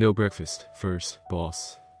 No breakfast, first,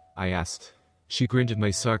 boss? I asked. She grinned at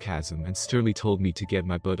my sarcasm and sternly told me to get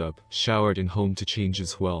my butt up, showered and home to change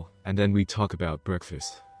as well, and then we'd talk about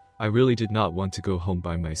breakfast. I really did not want to go home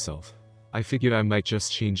by myself. I figured I might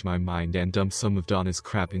just change my mind and dump some of Donna's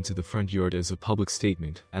crap into the front yard as a public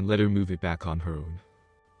statement and let her move it back on her own.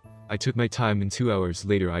 I took my time and 2 hours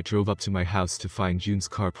later I drove up to my house to find June's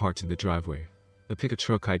car parked in the driveway. A pickup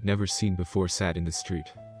truck I'd never seen before sat in the street.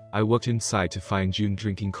 I walked inside to find June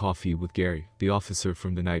drinking coffee with Gary, the officer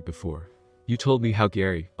from the night before. You told me how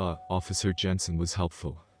Gary, Officer Jensen was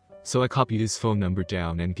helpful. So I copied his phone number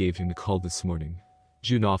down and gave him a call this morning.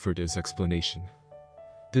 June offered as explanation.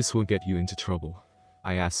 This won't get you into trouble,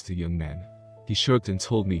 I asked the young man. He shrugged and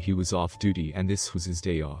told me he was off duty and this was his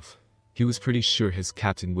day off. He was pretty sure his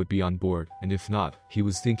captain would be on board, and if not, he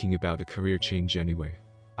was thinking about a career change anyway.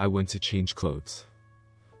 I went to change clothes.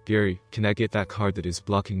 Gary, can I get that car that is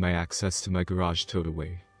blocking my access to my garage towed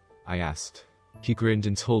away? I asked. He grinned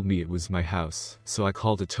and told me it was my house, so I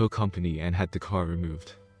called a tow company and had the car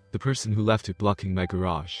removed. The person who left it blocking my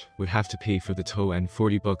garage would have to pay for the tow and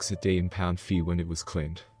 $40 a day impound fee when it was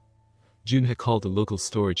cleaned. June had called a local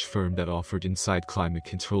storage firm that offered inside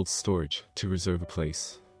climate-controlled storage to reserve a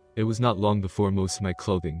place. It was not long before most of my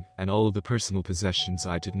clothing and all of the personal possessions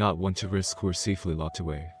I did not want to risk were safely locked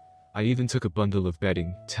away. I even took a bundle of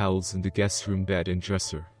bedding, towels and the guest room bed and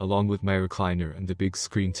dresser, along with my recliner and the big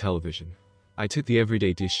screen television. I took the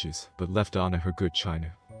everyday dishes, but left Donna her good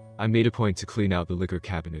china. I made a point to clean out the liquor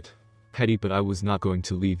cabinet. Petty, but I was not going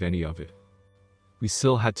to leave any of it. We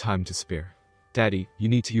still had time to spare. Daddy, you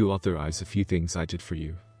need to authorize a few things I did for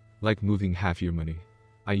you. Like moving half your money.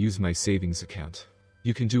 I used my savings account.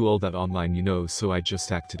 You can do all that online, you know, so I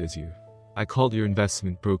just acted as you. I called your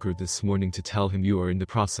investment broker this morning to tell him you are in the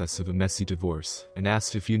process of a messy divorce, and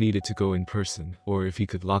asked if you needed to go in person, or if he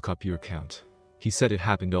could lock up your account. He said it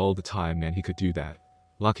happened all the time and he could do that.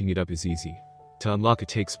 Locking it up is easy. To unlock it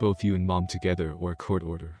takes both you and Mom together or a court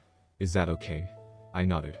order. Is that okay? I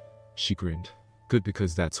nodded. She grinned. Good,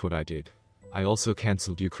 because that's what I did. I also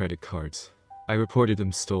canceled your credit cards. I reported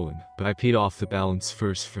them stolen, but I paid off the balance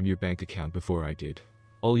first from your bank account before I did.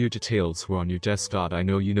 All your details were on your desk. I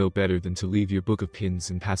know you know better than to leave your book of pins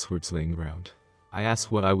and passwords laying around. I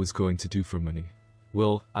asked what I was going to do for money.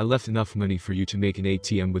 Well, I left enough money for you to make an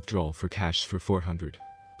ATM withdrawal for cash for $400.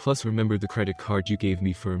 Plus remember the credit card you gave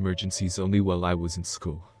me for emergencies only while I was in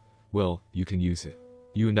school. Well, you can use it.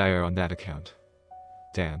 You and I are on that account.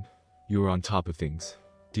 Damn. You are on top of things.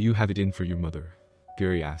 Do you have it in for your mother?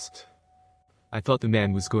 Gary asked. I thought the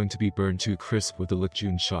man was going to be burned to a crisp with the look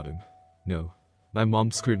June shot him. No. My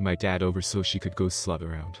mom screwed my dad over so she could go slut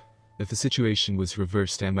around. If the situation was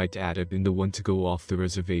reversed and my dad had been the one to go off the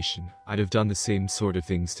reservation, I'd have done the same sort of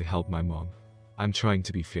things to help my mom. I'm trying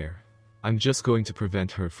to be fair. I'm just going to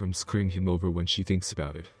prevent her from screwing him over when she thinks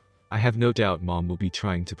about it. I have no doubt Mom will be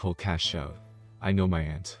trying to pull cash out. I know my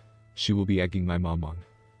aunt. She will be egging my mom on.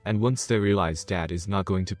 And once they realize Dad is not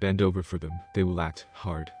going to bend over for them, they will act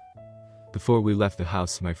hard. Before we left the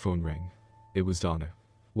house, my phone rang. It was Donna.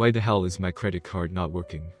 Why the hell is my credit card not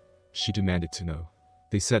working? She demanded to know.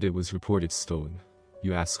 They said it was reported stolen.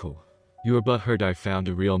 You asshole. You are butthurt I found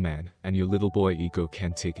a real man, and your little boy ego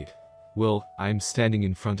can't take it. Well, I am standing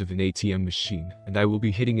in front of an ATM machine, and I will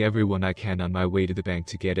be hitting everyone I can on my way to the bank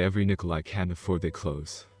to get every nickel I can before they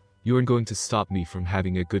close. You aren't going to stop me from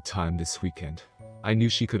having a good time this weekend. I knew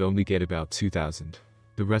she could only get about 2,000.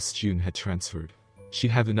 The rest June had transferred.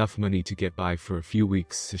 She'd have enough money to get by for a few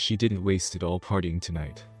weeks so she didn't waste it all partying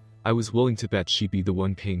tonight. I was willing to bet she'd be the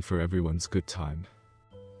one paying for everyone's good time.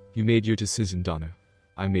 You made your decision, Donna.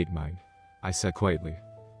 I made mine. I said quietly.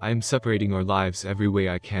 I am separating our lives every way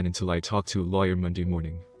I can until I talk to a lawyer Monday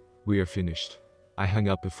morning. We are finished. I hung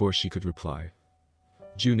up before she could reply.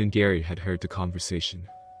 June and Gary had heard the conversation.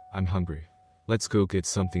 I'm hungry. Let's go get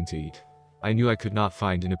something to eat. I knew I could not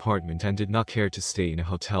find an apartment and did not care to stay in a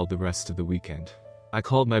hotel the rest of the weekend. I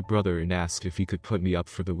called my brother and asked if he could put me up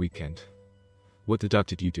for the weekend. What the duck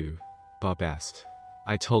did you do? Bob asked.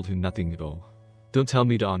 I told him nothing at all. Don't tell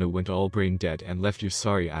me Donna went all brain dead and left your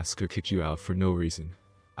sorry ass or kicked you out for no reason.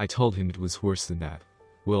 I told him it was worse than that.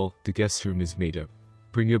 Well, the guest room is made up.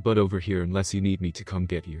 Bring your butt over here unless you need me to come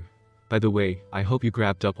get you. By the way, I hope you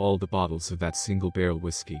grabbed up all the bottles of that single barrel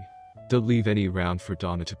whiskey. Don't leave any around for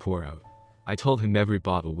Donna to pour out. I told him every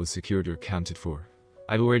bottle was secured or accounted for.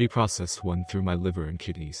 I'd already processed one through my liver and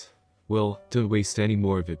kidneys. Well, don't waste any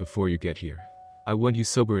more of it before you get here. I want you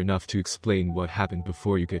sober enough to explain what happened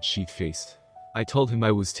before you get sheet-faced. I told him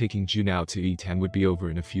I was taking June out to eat and would be over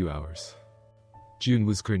in a few hours. June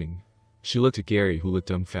was grinning. She looked at Gary, who looked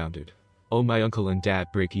dumbfounded. Oh, my uncle and dad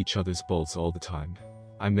break each other's balls all the time.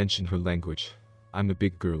 I mentioned her language. I'm a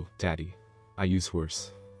big girl, Daddy. I use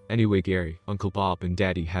worse. Anyway, Gary, Uncle Bob and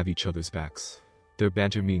Daddy have each other's backs. Their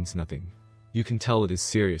banter means nothing. You can tell it is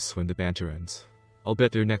serious when the banter ends. I'll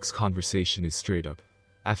bet their next conversation is straight up.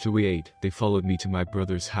 After we ate, they followed me to my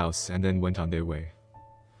brother's house and then went on their way.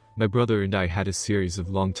 My brother and I had a series of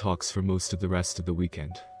long talks for most of the rest of the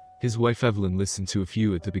weekend. His wife Evelyn listened to a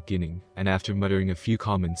few at the beginning, and after muttering a few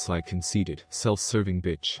comments like conceited, self-serving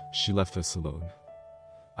bitch, she left us alone.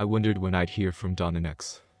 I wondered when I'd hear from Donna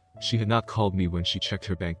next. She had not called me when she checked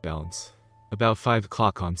her bank balance. About 5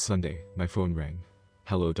 o'clock on Sunday, my phone rang.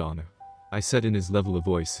 Hello, Donna. I said in as level a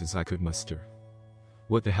voice as I could muster.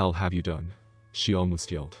 What the hell have you done? She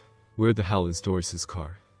almost yelled. Where the hell is Doris's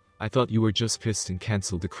car? I thought you were just pissed and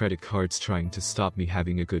canceled the credit cards trying to stop me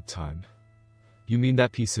having a good time. You mean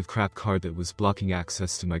that piece of crap car that was blocking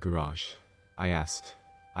access to my garage? I asked.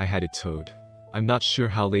 I had it towed. I'm not sure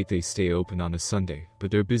how late they stay open on a Sunday,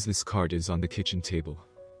 but their business card is on the kitchen table.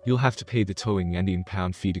 You'll have to pay the towing and the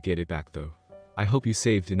impound fee to get it back though. I hope you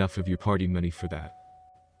saved enough of your party money for that.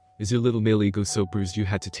 Is your little male ego so bruised you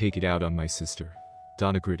had to take it out on my sister?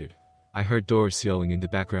 Donna gritted. I heard Doris yelling in the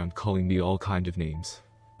background, calling me all kind of names.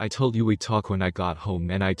 I told you we'd talk when I got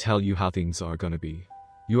home, and I tell you how things are gonna be.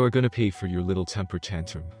 You are gonna pay for your little temper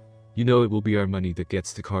tantrum. You know it will be our money that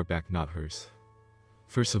gets the car back, not hers.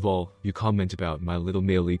 First of all, your comment about my little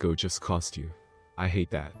male ego just cost you. I hate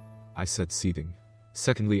that, I said, seething.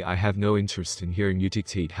 Secondly, I have no interest in hearing you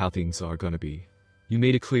dictate how things are gonna be. You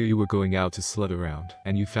made it clear you were going out to slut around,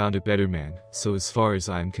 and you found a better man, so as far as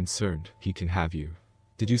I am concerned, he can have you.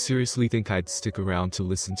 Did you seriously think I'd stick around to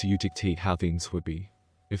listen to you dictate how things would be?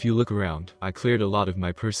 If you look around, I cleared a lot of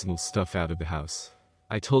my personal stuff out of the house.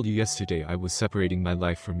 I told you yesterday I was separating my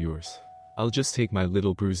life from yours. I'll just take my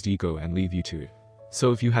little bruised ego and leave you to it.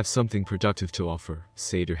 So if you have something productive to offer,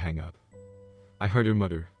 say it or hang up. I heard her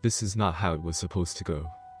mutter, this is not how it was supposed to go.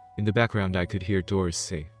 In the background I could hear Doris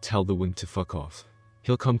say, tell the wimp to fuck off.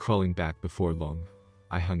 He'll come crawling back before long.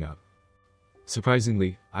 I hung up.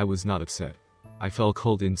 Surprisingly, I was not upset. I felt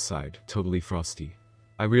cold inside, totally frosty.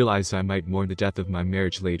 I realized I might mourn the death of my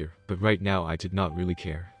marriage later, but right now I did not really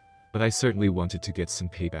care. But I certainly wanted to get some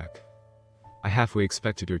payback. I halfway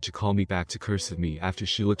expected her to call me back to curse at me after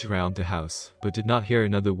she looked around the house, but did not hear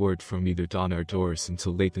another word from either Donna or Doris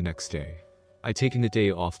until late the next day. I'd taken the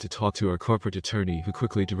day off to talk to our corporate attorney, who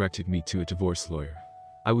quickly directed me to a divorce lawyer.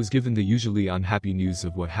 I was given the usually unhappy news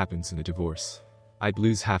of what happens in a divorce. I'd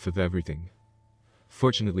lose half of everything.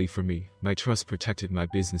 Fortunately for me, my trust protected my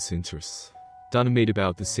business interests. Donna made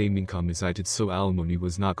about the same income as I did, so alimony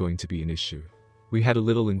was not going to be an issue. We had a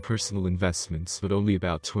little in personal investments, but only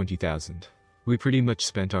about $20,000. We pretty much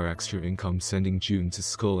spent our extra income sending June to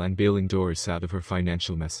school and bailing Doris out of her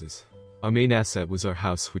financial messes. Our main asset was our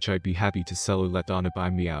house, which I'd be happy to sell or let Donna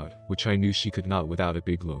buy me out, which I knew she could not without a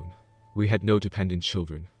big loan. We had no dependent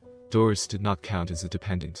children. Doris did not count as a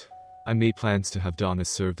dependent. I made plans to have Donna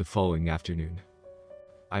served the following afternoon.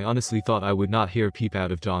 I honestly thought I would not hear a peep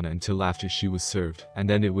out of Donna until after she was served, and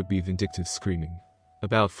then it would be vindictive screaming.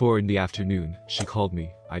 About 4 in the afternoon, she called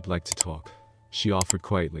me. I'd like to talk. She offered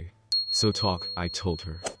quietly. So talk, I told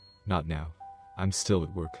her. Not now. I'm still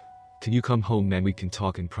at work. Can you come home and we can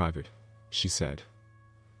talk in private? She said.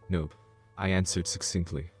 Nope. I answered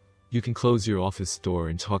succinctly. You can close your office door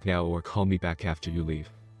and talk now or call me back after you leave.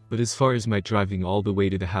 But as far as my driving all the way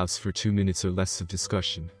to the house for 2 minutes or less of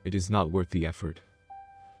discussion, it is not worth the effort.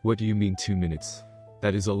 What do you mean 2 minutes?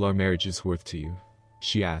 That is all our marriage is worth to you?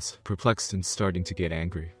 She asked, perplexed and starting to get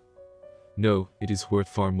angry. No, it is worth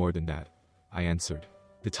far more than that, I answered.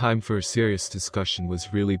 The time for a serious discussion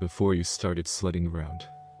was really before you started slutting around.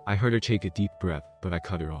 I heard her take a deep breath, but I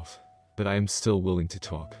cut her off. But I am still willing to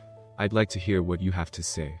talk. I'd like to hear what you have to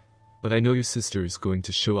say. But I know your sister is going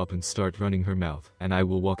to show up and start running her mouth, and I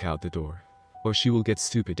will walk out the door. Or she will get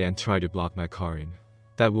stupid and try to block my car in.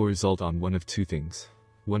 That will result on one of two things.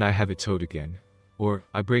 When I have it towed again. Or,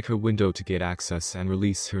 I break her window to get access and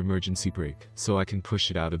release her emergency brake, so I can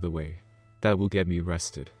push it out of the way. That will get me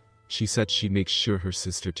arrested. She said she'd make sure her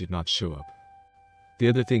sister did not show up. The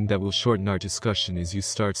other thing that will shorten our discussion is you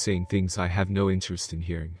start saying things I have no interest in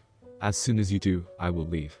hearing. As soon as you do, I will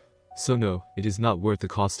leave. So no, it is not worth the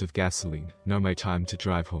cost of gasoline, nor my time to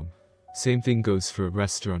drive home. Same thing goes for a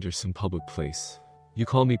restaurant or some public place. You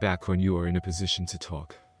call me back when you are in a position to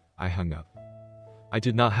talk. I hung up. I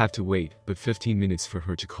did not have to wait but 15 minutes for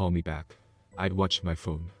her to call me back. I'd watched my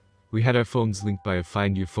phone. We had our phones linked by a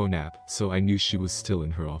Find Your Phone app, so I knew she was still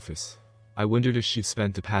in her office. I wondered if she'd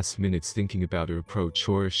spent the past minutes thinking about her approach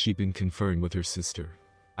or if she'd been conferring with her sister.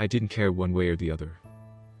 I didn't care one way or the other.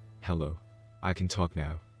 Hello. I can talk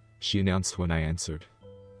now, she announced when I answered.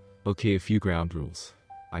 Okay, a few ground rules,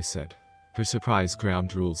 I said. Her surprised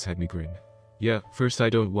ground rules had me grin. Yeah, first I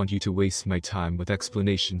don't want you to waste my time with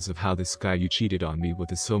explanations of how this guy you cheated on me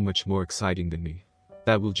with is so much more exciting than me.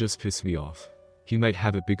 That will just piss me off. He might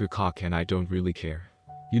have a bigger cock and I don't really care.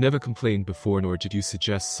 You never complained before nor did you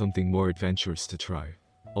suggest something more adventurous to try.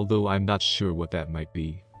 Although I'm not sure what that might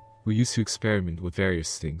be. We used to experiment with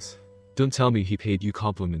various things. Don't tell me he paid you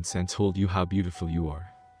compliments and told you how beautiful you are.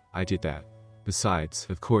 I did that. Besides,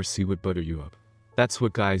 of course he would butter you up. That's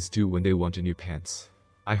what guys do when they want in your pants.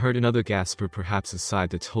 I heard another gasp or perhaps a sigh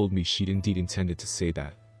that told me she'd indeed intended to say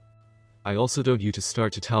that. I also don't want you to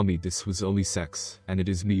start to tell me this was only sex, and it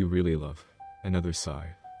is me you really love. Another sigh.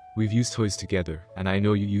 We've used toys together, and I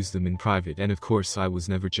know you use them in private and of course I was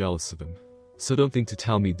never jealous of them. So don't think to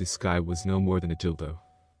tell me this guy was no more than a dildo.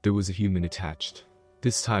 There was a human attached.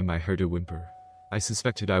 This time I heard her whimper. I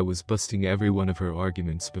suspected I was busting every one of her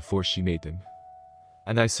arguments before she made them.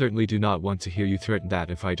 And I certainly do not want to hear you threaten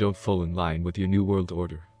that if I don't fall in line with your new world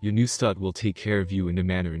order, your new stud will take care of you in the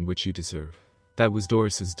manner in which you deserve. That was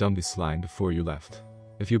Doris's dumbest line before you left.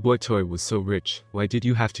 If your boy toy was so rich, why did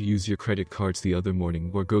you have to use your credit cards the other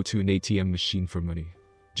morning or go to an ATM machine for money?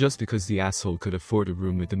 Just because the asshole could afford a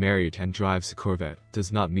room at the Marriott and drives a Corvette,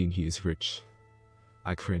 does not mean he is rich.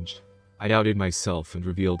 I cringed. I doubted myself and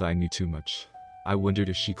revealed I knew too much. I wondered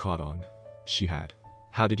if she caught on. She had.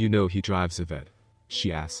 How did you know he drives a vet?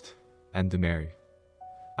 She asked. And the Mary.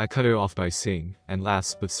 I cut her off by saying, and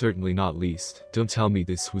last but certainly not least, don't tell me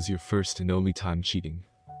this was your first and only time cheating.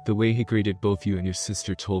 The way he greeted both you and your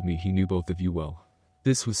sister told me he knew both of you well.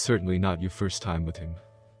 This was certainly not your first time with him.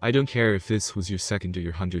 I don't care if this was your second or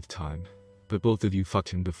your 100th time. But both of you fucked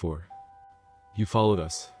him before. You followed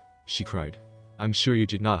us, she cried. I'm sure you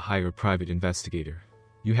did not hire a private investigator.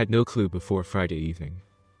 You had no clue before Friday evening.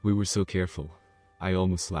 We were so careful. I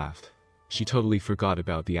almost laughed. She totally forgot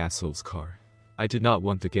about the asshole's car. I did not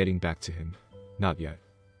want the getting back to him. Not yet.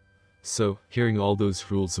 So, hearing all those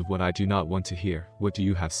rules of what I do not want to hear, what do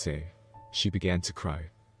you have to say? She began to cry.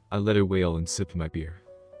 I let her wail and sip my beer.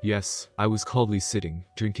 Yes, I was coldly sitting,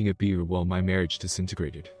 drinking a beer while my marriage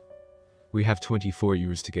disintegrated. We have 24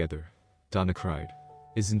 years together. Donna cried.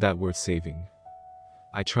 Isn't that worth saving?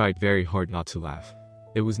 I tried very hard not to laugh.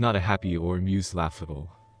 It was not a happy or amused laugh at all.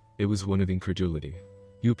 It was one of incredulity.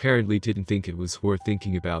 You apparently didn't think it was worth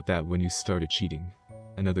thinking about that when you started cheating.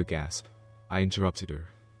 Another gasp. I interrupted her.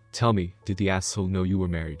 Tell me, did the asshole know you were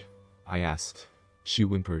married? I asked. She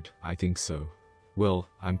whimpered, I think so. Well,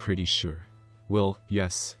 I'm pretty sure. Well,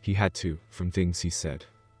 yes, he had to, from things he said.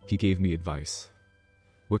 He gave me advice.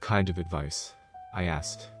 What kind of advice? I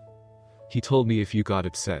asked. He told me if you got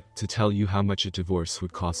upset, to tell you how much a divorce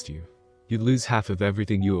would cost you. You'd lose half of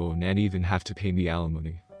everything you own and even have to pay me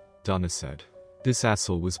alimony. Donna said. This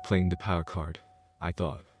asshole was playing the power card. I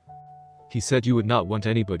thought. He said you would not want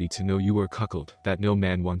anybody to know you were cuckolded, that no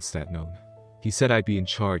man wants that known. He said I'd be in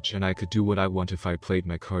charge and I could do what I want if I played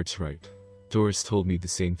my cards right. Doris told me the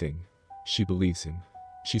same thing. She believes him.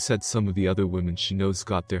 She said some of the other women she knows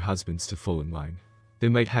got their husbands to fall in line. They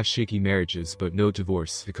might have shaky marriages but no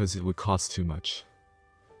divorce because it would cost too much.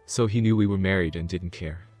 So he knew we were married and didn't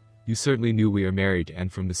care. You certainly knew we are married,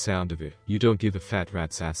 and from the sound of it, you don't give a fat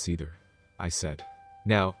rat's ass either, I said.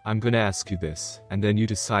 Now, I'm gonna ask you this, and then you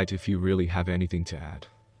decide if you really have anything to add.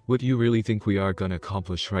 What do you really think we are gonna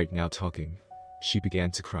accomplish right now talking? She began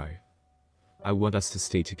to cry. I want us to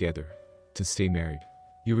stay together. To stay married.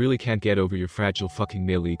 You really can't get over your fragile fucking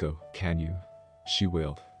male ego, can you? She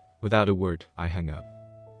wailed. Without a word, I hung up.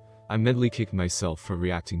 I mentally kicked myself for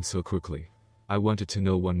reacting so quickly. I wanted to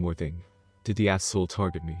know one more thing. Did the asshole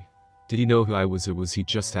target me? Did he know who I was, or was he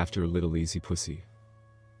just after a little easy pussy?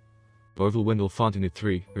 Orville Wendell Fontanet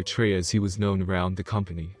III, or Trey as he was known around the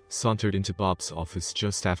company, sauntered into Bob's office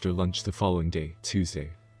just after lunch the following day,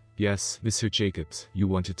 Tuesday. Yes, Mr. Jacobs, you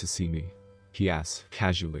wanted to see me? He asked,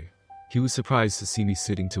 casually. He was surprised to see me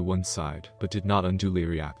sitting to one side, but did not unduly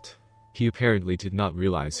react. He apparently did not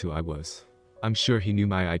realize who I was. I'm sure he knew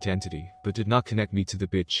my identity, but did not connect me to the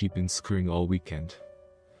bitch she'd been screwing all weekend.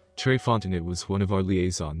 Trey Fontanet was one of our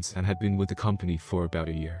liaisons and had been with the company for about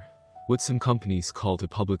a year. What some companies called a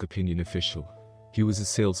public opinion official. He was a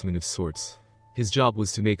salesman of sorts. His job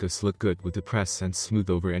was to make us look good with the press and smooth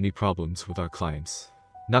over any problems with our clients.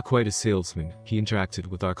 Not quite a salesman, he interacted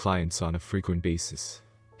with our clients on a frequent basis.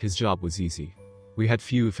 His job was easy. We had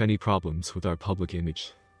few if any problems with our public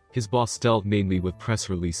image. His boss dealt mainly with press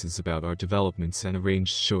releases about our developments and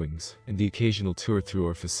arranged showings, and the occasional tour through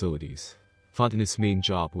our facilities. Fontanet's main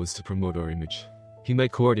job was to promote our image. He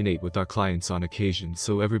might coordinate with our clients on occasion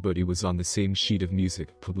so everybody was on the same sheet of music,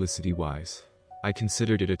 publicity-wise. I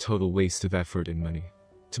considered it a total waste of effort and money.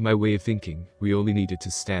 To my way of thinking, we only needed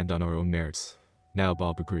to stand on our own merits. Now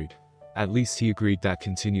Bob agreed. At least he agreed that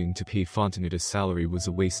continuing to pay Fontanet a salary was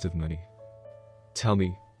a waste of money. Tell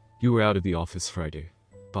me, you were out of the office Friday,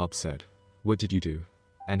 Bob said. What did you do?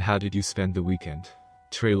 And how did you spend the weekend?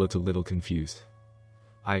 Trey looked a little confused.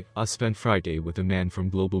 I spent Friday with a man from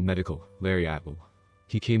Global Medical, Larry Atwell.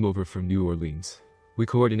 He came over from New Orleans. We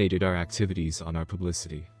coordinated our activities on our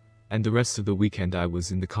publicity. And the rest of the weekend I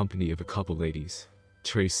was in the company of a couple ladies.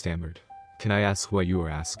 Trey stammered. Can I ask why you were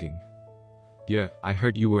asking? Yeah, I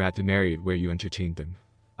heard you were at the Marriott where you entertained them.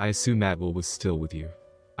 I assume Atwell was still with you.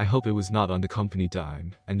 I hope it was not on the company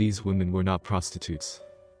dime, and these women were not prostitutes,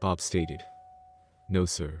 Bob stated. No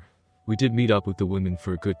sir. We did meet up with the women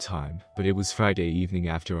for a good time, but it was Friday evening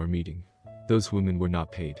after our meeting. Those women were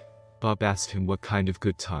not paid. Bob asked him what kind of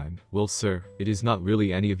good time. Well sir, it is not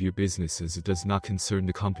really any of your business as it does not concern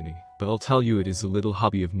the company, but I'll tell you it is a little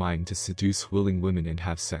hobby of mine to seduce willing women and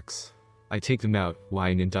have sex. I take them out,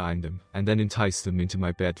 wine and dine them, and then entice them into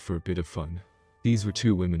my bed for a bit of fun. These were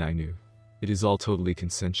 2 women I knew. It is all totally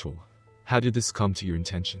consensual. How did this come to your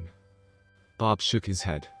attention? Bob shook his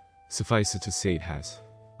head. Suffice it to say it has.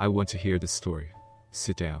 I want to hear the story.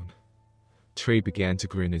 Sit down. Trey began to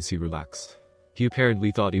grin as he relaxed. He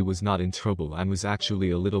apparently thought he was not in trouble and was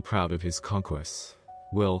actually a little proud of his conquests.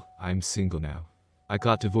 Well, I'm single now. I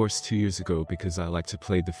got divorced 2 years ago because I like to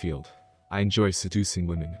play the field. I enjoy seducing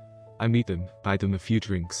women. I meet them, buy them a few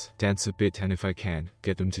drinks, dance a bit, and if I can,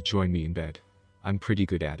 get them to join me in bed. I'm pretty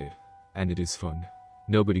good at it. And it is fun.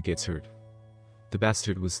 Nobody gets hurt. The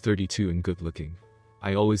bastard was 32 and good looking.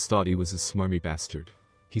 I always thought he was a smarmy bastard.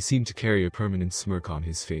 He seemed to carry a permanent smirk on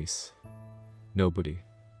his face. Nobody?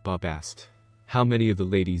 Bob asked. How many of the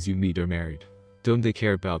ladies you meet are married? Don't they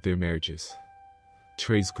care about their marriages?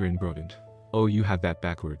 Trey's grin broadened. Oh, you have that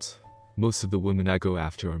backwards. Most of the women I go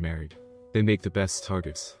after are married. They make the best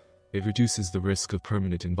targets. It reduces the risk of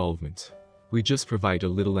permanent involvement. We just provide a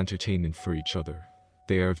little entertainment for each other.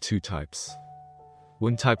 They are of 2 types.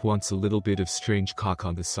 One type wants a little bit of strange cock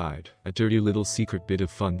on the side, a dirty little secret bit of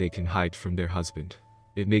fun they can hide from their husband.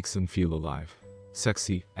 It makes them feel alive,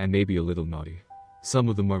 sexy, and maybe a little naughty. Some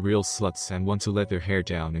of them are real sluts and want to let their hair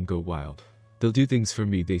down and go wild. They'll do things for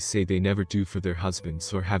me they say they never do for their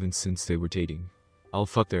husbands or haven't since they were dating. I'll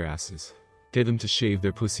fuck their asses. Get them to shave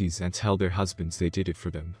their pussies and tell their husbands they did it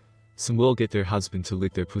for them. Some will get their husband to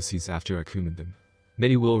lick their pussies after I cumin them.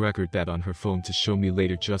 Many will record that on her phone to show me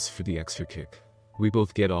later just for the extra kick. We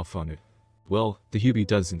both get off on it. Well, the Hubby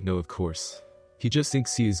doesn't know, of course. He just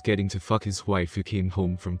thinks he is getting to fuck his wife who came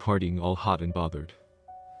home from partying all hot and bothered.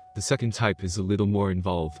 The second type is a little more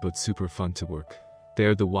involved but super fun to work. They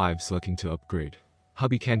are the wives looking to upgrade.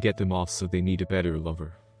 Hubby can't get them off, so they need a better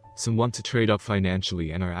lover. Some want to trade up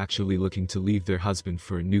financially and are actually looking to leave their husband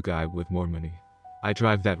for a new guy with more money. I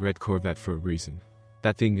drive that red Corvette for a reason.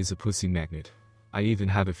 That thing is a pussy magnet. I even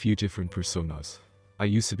have a few different personas. I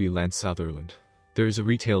used to be Lance Sutherland. There is a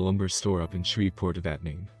retail lumber store up in Shreveport of that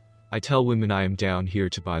name. I tell women I am down here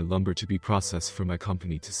to buy lumber to be processed for my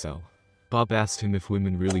company to sell. Bob asked him if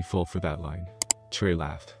women really fall for that line. Trey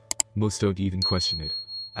laughed. Most don't even question it.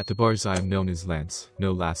 At the bars I am known as Lance,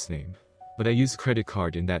 no last name. But I use a credit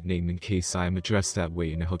card in that name in case I am addressed that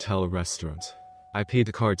way in a hotel or restaurant. I pay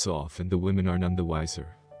the cards off and the women are none the wiser.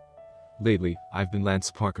 Lately, I've been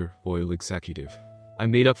Lance Parker, oil executive. I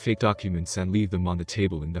made up fake documents and leave them on the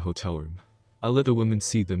table in the hotel room. I let the women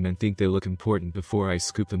see them and think they look important before I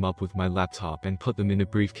scoop them up with my laptop and put them in a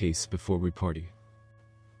briefcase before we party.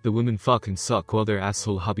 The women fuck and suck while their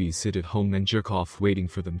asshole hubbies sit at home and jerk off waiting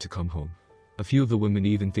for them to come home. A few of the women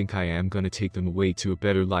even think I am gonna take them away to a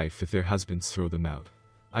better life if their husbands throw them out.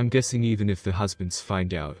 I'm guessing even if the husbands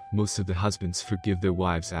find out, most of the husbands forgive their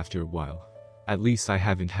wives after a while. At least I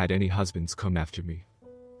haven't had any husbands come after me.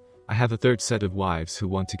 I have a third set of wives who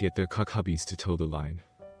want to get their cuck hubbies to toe the line.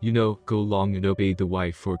 You know, go along and obey the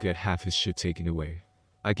wife or get half his shit taken away.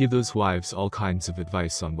 I give those wives all kinds of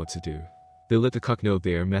advice on what to do. They let the cuck know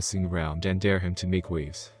they are messing around and dare him to make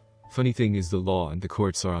waves. Funny thing is the law and the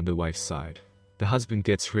courts are on the wife's side. The husband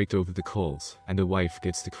gets raked over the coals, and the wife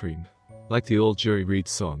gets the cream. Like the old Jerry Reed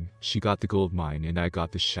song, she got the gold mine and I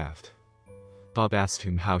got the shaft. Bob asked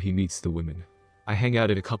him how he meets the women. I hang out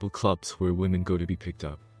at a couple clubs where women go to be picked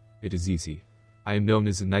up. It is easy. I am known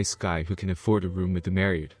as a nice guy who can afford a room at the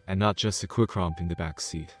Marriott, and not just a quick romp in the back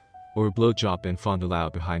seat. Or a blowjob and fondle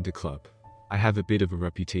out behind a club. I have a bit of a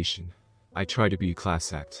reputation. I try to be a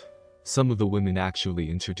class act. Some of the women actually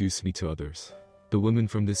introduce me to others. The woman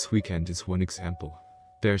from this weekend is one example.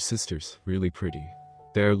 They are sisters, really pretty.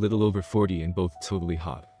 They are a little over 40 and both totally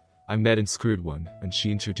hot. I met and screwed one, and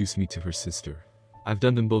she introduced me to her sister. I've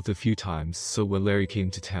done them both a few times, so when Larry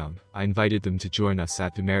came to town, I invited them to join us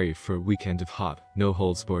at the Marriott for a weekend of hot,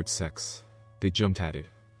 no-holds-barred sex. They jumped at it.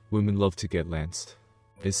 Women love to get lanced.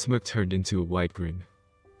 His smirk turned into a wide grin.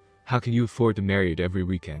 How can you afford the Marriott every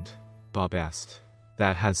weekend? Bob asked.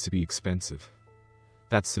 That has to be expensive.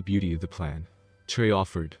 That's the beauty of the plan. Trey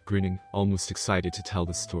offered, grinning, almost excited to tell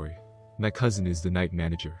the story. My cousin is the night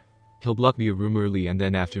manager. He'll block me a room early and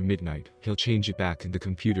then after midnight, he'll change it back in the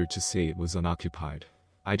computer to say it was unoccupied.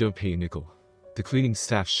 I don't pay a nickel. The cleaning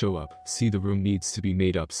staff show up, see the room needs to be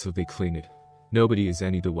made up so they clean it. Nobody is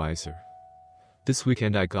any the wiser. This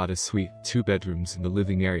weekend I got a suite, 2 bedrooms in the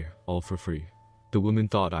living area, all for free. The women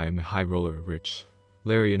thought I am a high roller rich.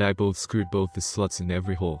 Larry and I both screwed both the sluts in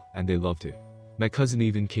every hole, and they loved it. My cousin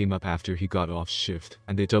even came up after he got off shift,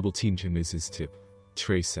 and they double-teamed him as his tip.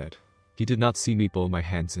 Trey said. He did not see me ball my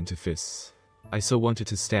hands into fists. I so wanted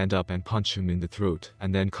to stand up and punch him in the throat,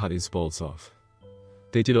 and then cut his balls off.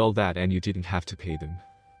 They did all that and you didn't have to pay them?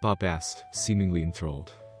 Bob asked, seemingly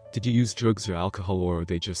enthralled. Did you use drugs or alcohol or are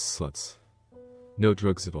they just sluts? No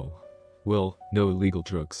drugs at all. Well, no illegal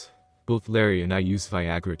drugs. Both Larry and I use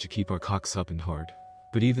Viagra to keep our cocks up and hard.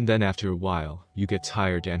 But even then after a while, you get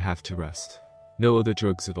tired and have to rest. No other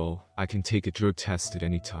drugs at all. I can take a drug test at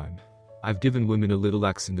any time. I've given women a little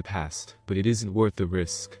X in the past, but it isn't worth the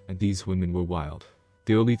risk, and these women were wild.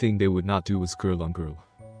 The only thing they would not do was girl on girl.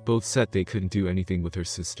 Both said they couldn't do anything with her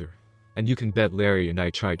sister. And you can bet Larry and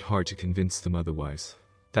I tried hard to convince them otherwise.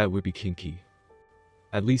 That would be kinky.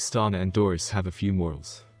 At least Donna and Doris have a few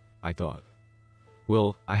morals, I thought.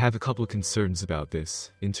 Well, I have a couple concerns about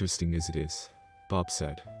this, interesting as it is, Bob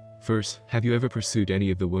said. First, have you ever pursued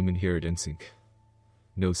any of the women here at NSYNC?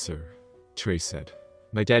 No sir, Trey said.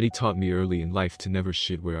 My daddy taught me early in life to never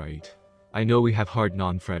shit where I eat. I know we have hard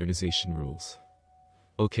non-fraternization rules.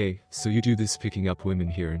 Okay, so you do this picking up women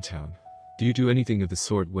here in town. Do you do anything of the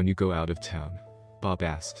sort when you go out of town? Bob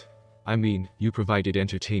asked. I mean, you provided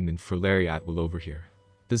entertainment for Larry Atwell over here.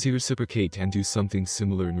 Does he reciprocate and do something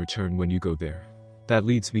similar in return when you go there? That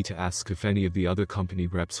leads me to ask if any of the other company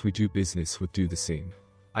reps we do business with do the same.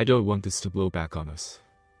 I don't want this to blow back on us.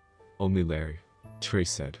 Only Larry, Trey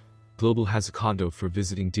said. Global has a condo for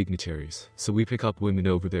visiting dignitaries, so we pick up women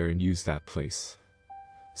over there and use that place.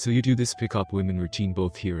 So you do this pick up women routine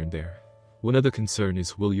both here and there. One other concern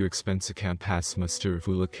is will your expense account pass muster if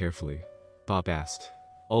we look carefully? Bob asked.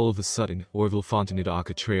 All of a sudden, Orville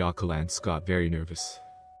Fontenay Trey Lance got very nervous.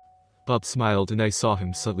 Bob smiled and I saw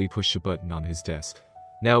him subtly push a button on his desk.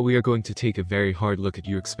 Now we are going to take a very hard look at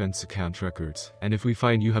your expense account records, and if we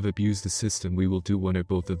find you have abused the system we will do one or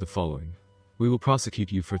both of the following. We will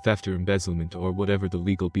prosecute you for theft or embezzlement or whatever the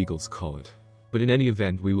legal beagles call it. But in any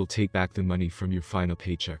event we will take back the money from your final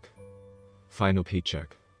paycheck. Final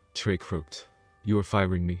paycheck? Trey croaked. You are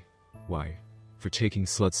firing me? Why? For taking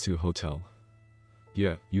sluts to a hotel.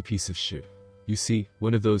 Yeah, you piece of shit. You see,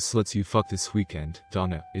 one of those sluts you fucked this weekend,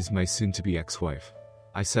 Donna, is my soon-to-be ex-wife.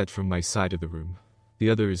 I said from my side of the room. The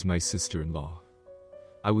other is my sister-in-law.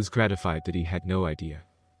 I was gratified that he had no idea.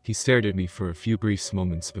 He stared at me for a few brief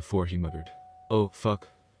moments before he muttered, "Oh, fuck."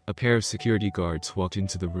 A pair of security guards walked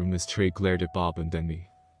into the room as Trey glared at Bob and then me.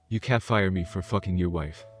 "You can't fire me for fucking your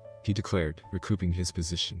wife," he declared, recouping his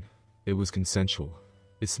position. "It was consensual.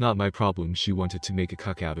 It's not my problem she wanted to make a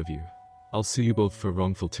cuck out of you. I'll sue you both for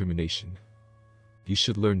wrongful termination. You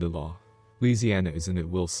should learn the law. Louisiana is an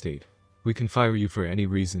at-will state. We can fire you for any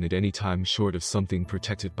reason at any time short of something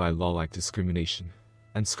protected by law like discrimination.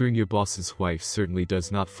 And screwing your boss's wife certainly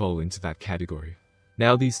does not fall into that category.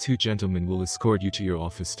 Now these two gentlemen will escort you to your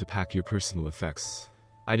office to pack your personal effects.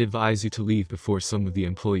 I'd advise you to leave before some of the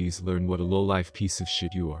employees learn what a low-life piece of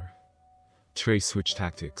shit you are." Trey switched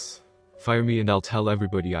tactics. "Fire me and I'll tell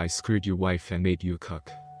everybody I screwed your wife and made you a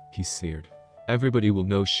cuck," he sneered. "Everybody will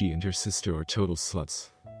know she and her sister are total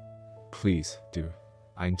sluts." "Please, do,"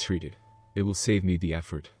 I entreated. "It will save me the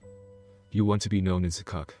effort." "You want to be known as a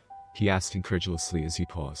cuck?" he asked incredulously as he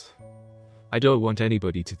paused. "I don't want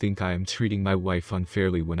anybody to think I am treating my wife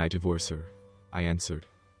unfairly when I divorce her," I answered.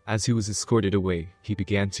 As he was escorted away, he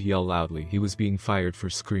began to yell loudly he was being fired for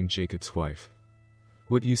screwing Jacob's wife.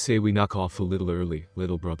 "What do you say we knock off a little early,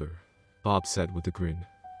 little brother?" Bob said with a grin.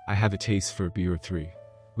 "I have a taste for a beer or three.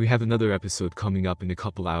 We have another episode coming up in a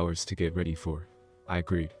couple hours to get ready for." I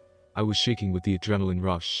agreed. I was shaking with the adrenaline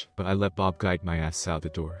rush, but I let Bob guide my ass out the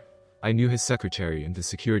door. I knew his secretary and the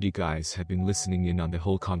security guys had been listening in on the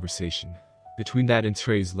whole conversation. Between that and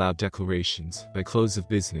Trey's loud declarations, by close of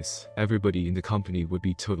business, everybody in the company would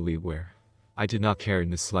be totally aware. I did not care in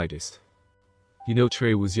the slightest. "You know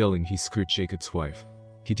Trey was yelling he screwed Jacob's wife.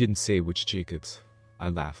 He didn't say which Jacob's." I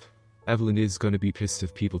laughed. "Evelyn is gonna be pissed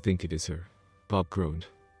if people think it is her." Bob groaned.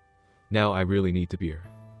 "Now I really need the beer,"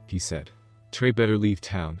 he said. "Trey better leave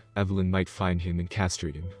town, Evelyn might find him and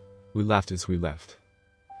castrate him." We laughed as we left.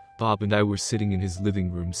 Bob and I were sitting in his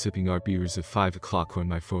living room sipping our beers at 5 o'clock when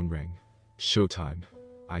my phone rang. "Showtime,"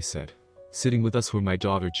 I said. Sitting with us were my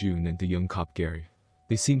daughter June and the young cop Gary.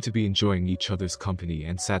 They seemed to be enjoying each other's company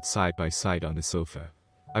and sat side by side on the sofa.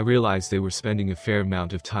 I realized they were spending a fair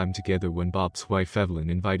amount of time together when Bob's wife Evelyn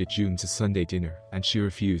invited June to Sunday dinner, and she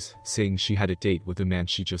refused, saying she had a date with a man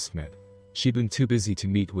she just met. She'd been too busy to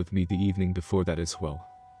meet with me the evening before that as well.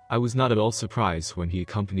 I was not at all surprised when he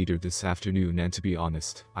accompanied her this afternoon, and to be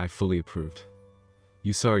honest, I fully approved.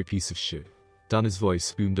 "You sorry piece of shit." Donna's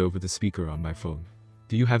voice boomed over the speaker on my phone.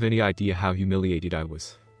 "Do you have any idea how humiliated I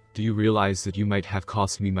was? Do you realize that you might have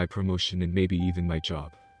cost me my promotion and maybe even my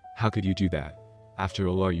job? How could you do that, after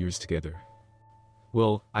all our years together?"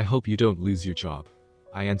 "Well, I hope you don't lose your job,"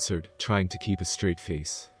 I answered, trying to keep a straight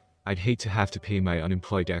face. "I'd hate to have to pay my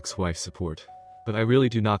unemployed ex-wife support, but I really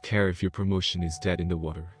do not care if your promotion is dead in the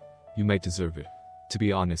water. You might deserve it. To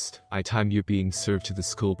be honest, I timed your being served to the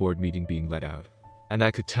school board meeting being let out. And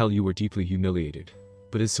I could tell you were deeply humiliated.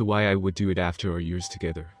 But as to why I would do it after our years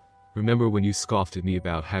together. Remember when you scoffed at me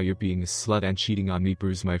about how your being a slut and cheating on me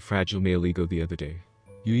bruised my fragile male ego the other day?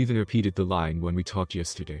 You even repeated the line when we talked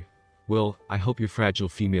yesterday. Well, I hope your fragile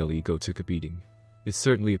female ego took a beating. It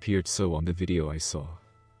certainly appeared so on the video I saw."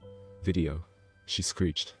 "Video?" she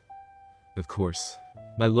screeched. "Of course.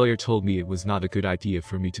 My lawyer told me it was not a good idea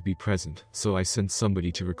for me to be present, so I sent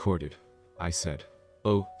somebody to record it," I said.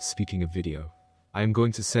 "Oh, speaking of video. I am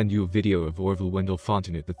going to send you a video of Orville Wendell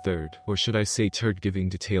Fontenot III, or should I say Turd, giving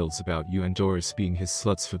details about you and Doris being his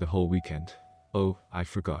sluts for the whole weekend. Oh, I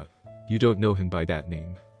forgot. You don't know him by that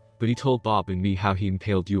name. But he told Bob and me how he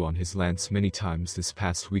impaled you on his lance many times this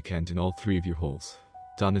past weekend in all 3 of your holes."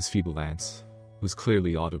 Donna's feeble lance was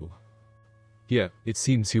clearly audible. "Yeah, it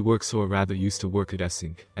seems he works, or rather used to work, at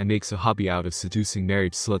Essing, and makes a hobby out of seducing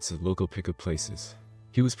married sluts at local pickup places.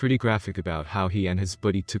 He was pretty graphic about how he and his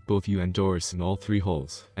buddy took both you and Doris in all 3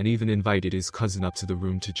 holes, and even invited his cousin up to the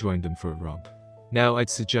room to join them for a romp. Now I'd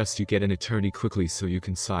suggest you get an attorney quickly so you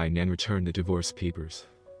can sign and return the divorce papers.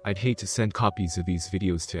 I'd hate to send copies of these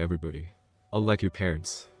videos to everybody. Unlike your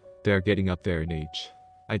parents, they are getting up there in age.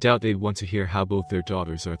 I doubt they'd want to hear how both their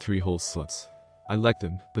daughters are 3-hole sluts. I like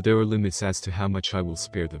them, but there are limits as to how much I will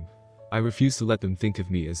spare them. I refuse to let them think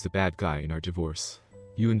of me as the bad guy in our divorce.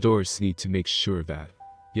 You and Doris need to make sure of that.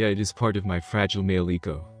 Yeah, it is part of my fragile male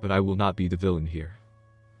ego, but I will not be the villain here."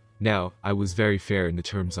 Now, I was very fair in the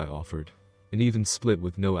terms I offered. An even split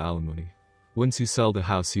with no alimony. Once you sell the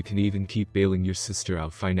house, you can even keep bailing your sister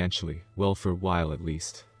out financially, well, for a while at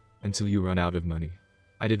least. Until you run out of money.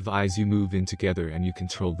 I'd advise you move in together and you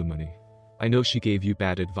control the money. I know she gave you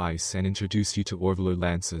bad advice and introduced you to Orville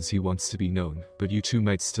Lance as he wants to be known, but you two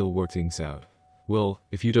might still work things out. Well,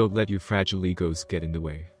 if you don't let your fragile egos get in the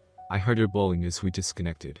way. I heard her bawling as we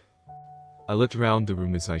disconnected. I looked around the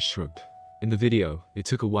room as I shrugged. In the video, it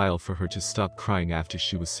took a while for her to stop crying after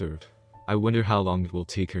she was served. I wonder how long it will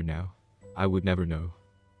take her now. I would never know.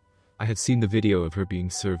 I had seen the video of her being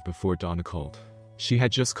served before Donna called. She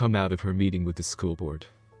had just come out of her meeting with the school board.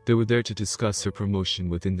 They were there to discuss her promotion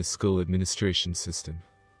within the school administration system.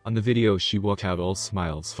 On the video, she walked out all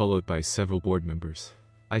smiles, followed by several board members.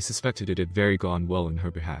 I suspected it had very gone well on her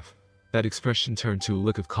behalf. That expression turned to a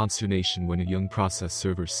look of consternation when a young process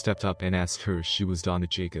server stepped up and asked her if she was Donna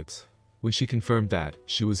Jacobs. When she confirmed that,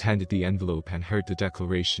 she was handed the envelope and heard the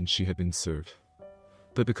declaration she had been served.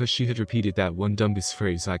 But because she had repeated that one dumbass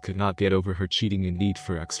phrase, I could not get over her cheating and need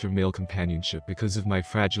for extra male companionship because of my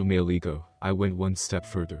fragile male ego. I went one step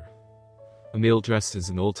further. A male dressed as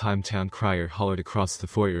an old-time town crier hollered across the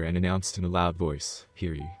foyer and announced in a loud voice,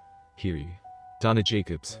 "Hear ye, hear ye. Donna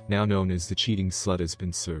Jacobs, now known as the cheating slut, has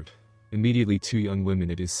been served." Immediately 2 young women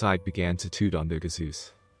at his side began to toot on their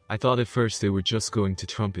kazoos. I thought at first they were just going to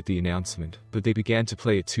trumpet the announcement, but they began to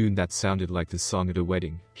play a tune that sounded like the song at a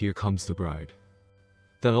wedding, "Here Comes the Bride."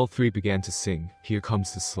 Then all 3 began to sing, "Here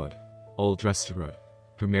Comes the Slut." All dressed to rut.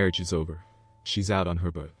 Her marriage is over. She's out on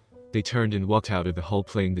her butt. They turned and walked out of the hall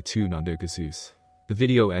playing the tune on their kazoos. The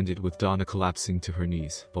video ended with Donna collapsing to her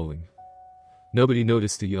knees, bawling. Nobody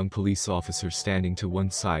noticed the young police officer standing to one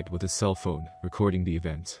side with a cell phone, recording the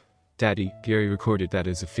event. "Daddy, Gary recorded that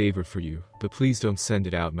as a favor for you, but please don't send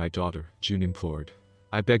it out, my daughter," June implored.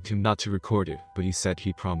 I begged him not to record it, but he said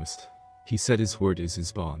he promised. He said his word is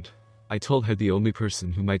his bond. I told her the only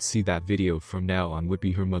person who might see that video from now on would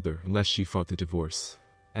be her mother unless she fought the divorce.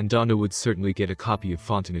 And Donna would certainly get a copy of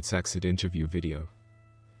Fontenot's exit interview video.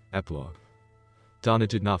 Epilogue. Donna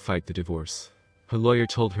did not fight the divorce. Her lawyer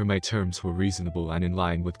told her my terms were reasonable and in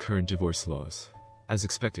line with current divorce laws. As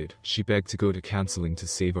expected, she begged to go to counseling to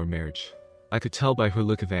save our marriage. I could tell by her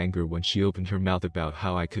look of anger when she opened her mouth about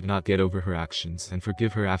how I could not get over her actions and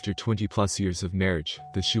forgive her after 20+ years of marriage,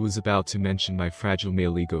 that she was about to mention my fragile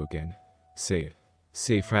male ego again. Say it.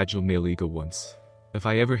 Say fragile male ego once. If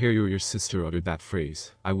I ever hear you or your sister utter that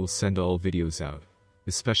phrase, I will send all videos out.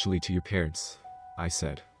 Especially to your parents, I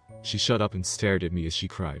said. She shut up and stared at me as she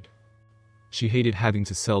cried. She hated having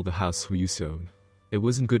to sell the house we used to own. It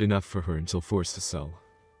wasn't good enough for her until forced to sell.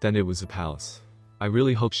 Then it was a palace. I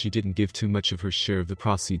really hope she didn't give too much of her share of the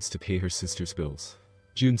proceeds to pay her sister's bills.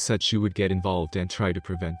 June said she would get involved and try to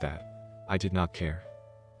prevent that. I did not care.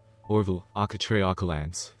 Orville,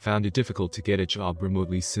 Alcatraz, found it difficult to get a job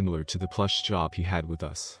remotely similar to the plush job he had with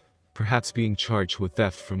us. Perhaps being charged with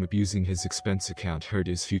theft from abusing his expense account hurt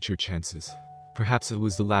his future chances. Perhaps it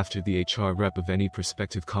was the laughter the HR rep of any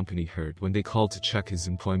prospective company heard when they called to check his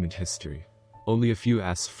employment history. Only a few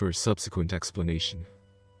asked for a subsequent explanation.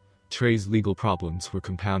 Trey's legal problems were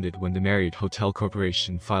compounded when the Marriott Hotel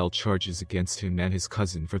Corporation filed charges against him and his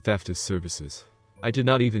cousin for theft of services. I did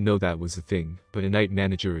not even know that was a thing, but a night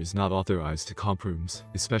manager is not authorized to comp rooms,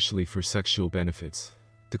 especially for sexual benefits.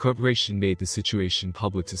 The corporation made the situation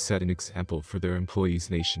public to set an example for their employees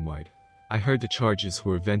nationwide. I heard the charges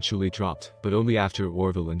were eventually dropped, but only after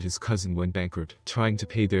Orville and his cousin went bankrupt, trying to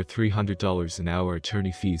pay their $300 an hour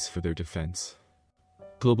attorney fees for their defense.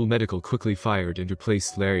 Global Medical quickly fired and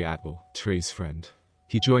replaced Larry Atwell, Trey's friend.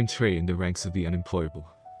 He joined Trey in the ranks of the unemployable.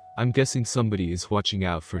 I'm guessing somebody is watching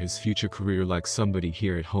out for his future career like somebody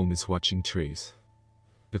here at home is watching Trey's.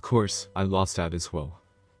 Of course, I lost out as well.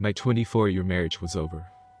 My 24-year marriage was over.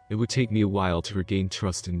 It would take me a while to regain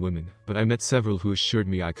trust in women, but I met several who assured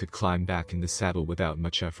me I could climb back in the saddle without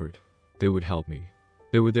much effort. They would help me.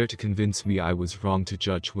 They were there to convince me I was wrong to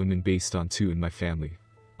judge women based on two in my family.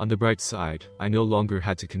 On the bright side, I no longer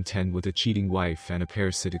had to contend with a cheating wife and a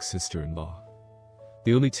parasitic sister-in-law.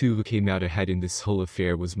 The only two who came out ahead in this whole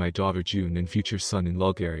affair was my daughter June and future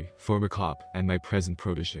son-in-law Gary, former cop, and my present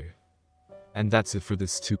protege. And that's it for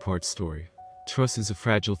this two-part story. Trust is a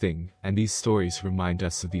fragile thing, and these stories remind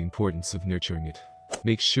us of the importance of nurturing it.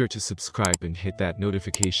 Make sure to subscribe and hit that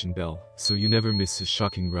notification bell, so you never miss a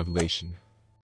shocking revelation.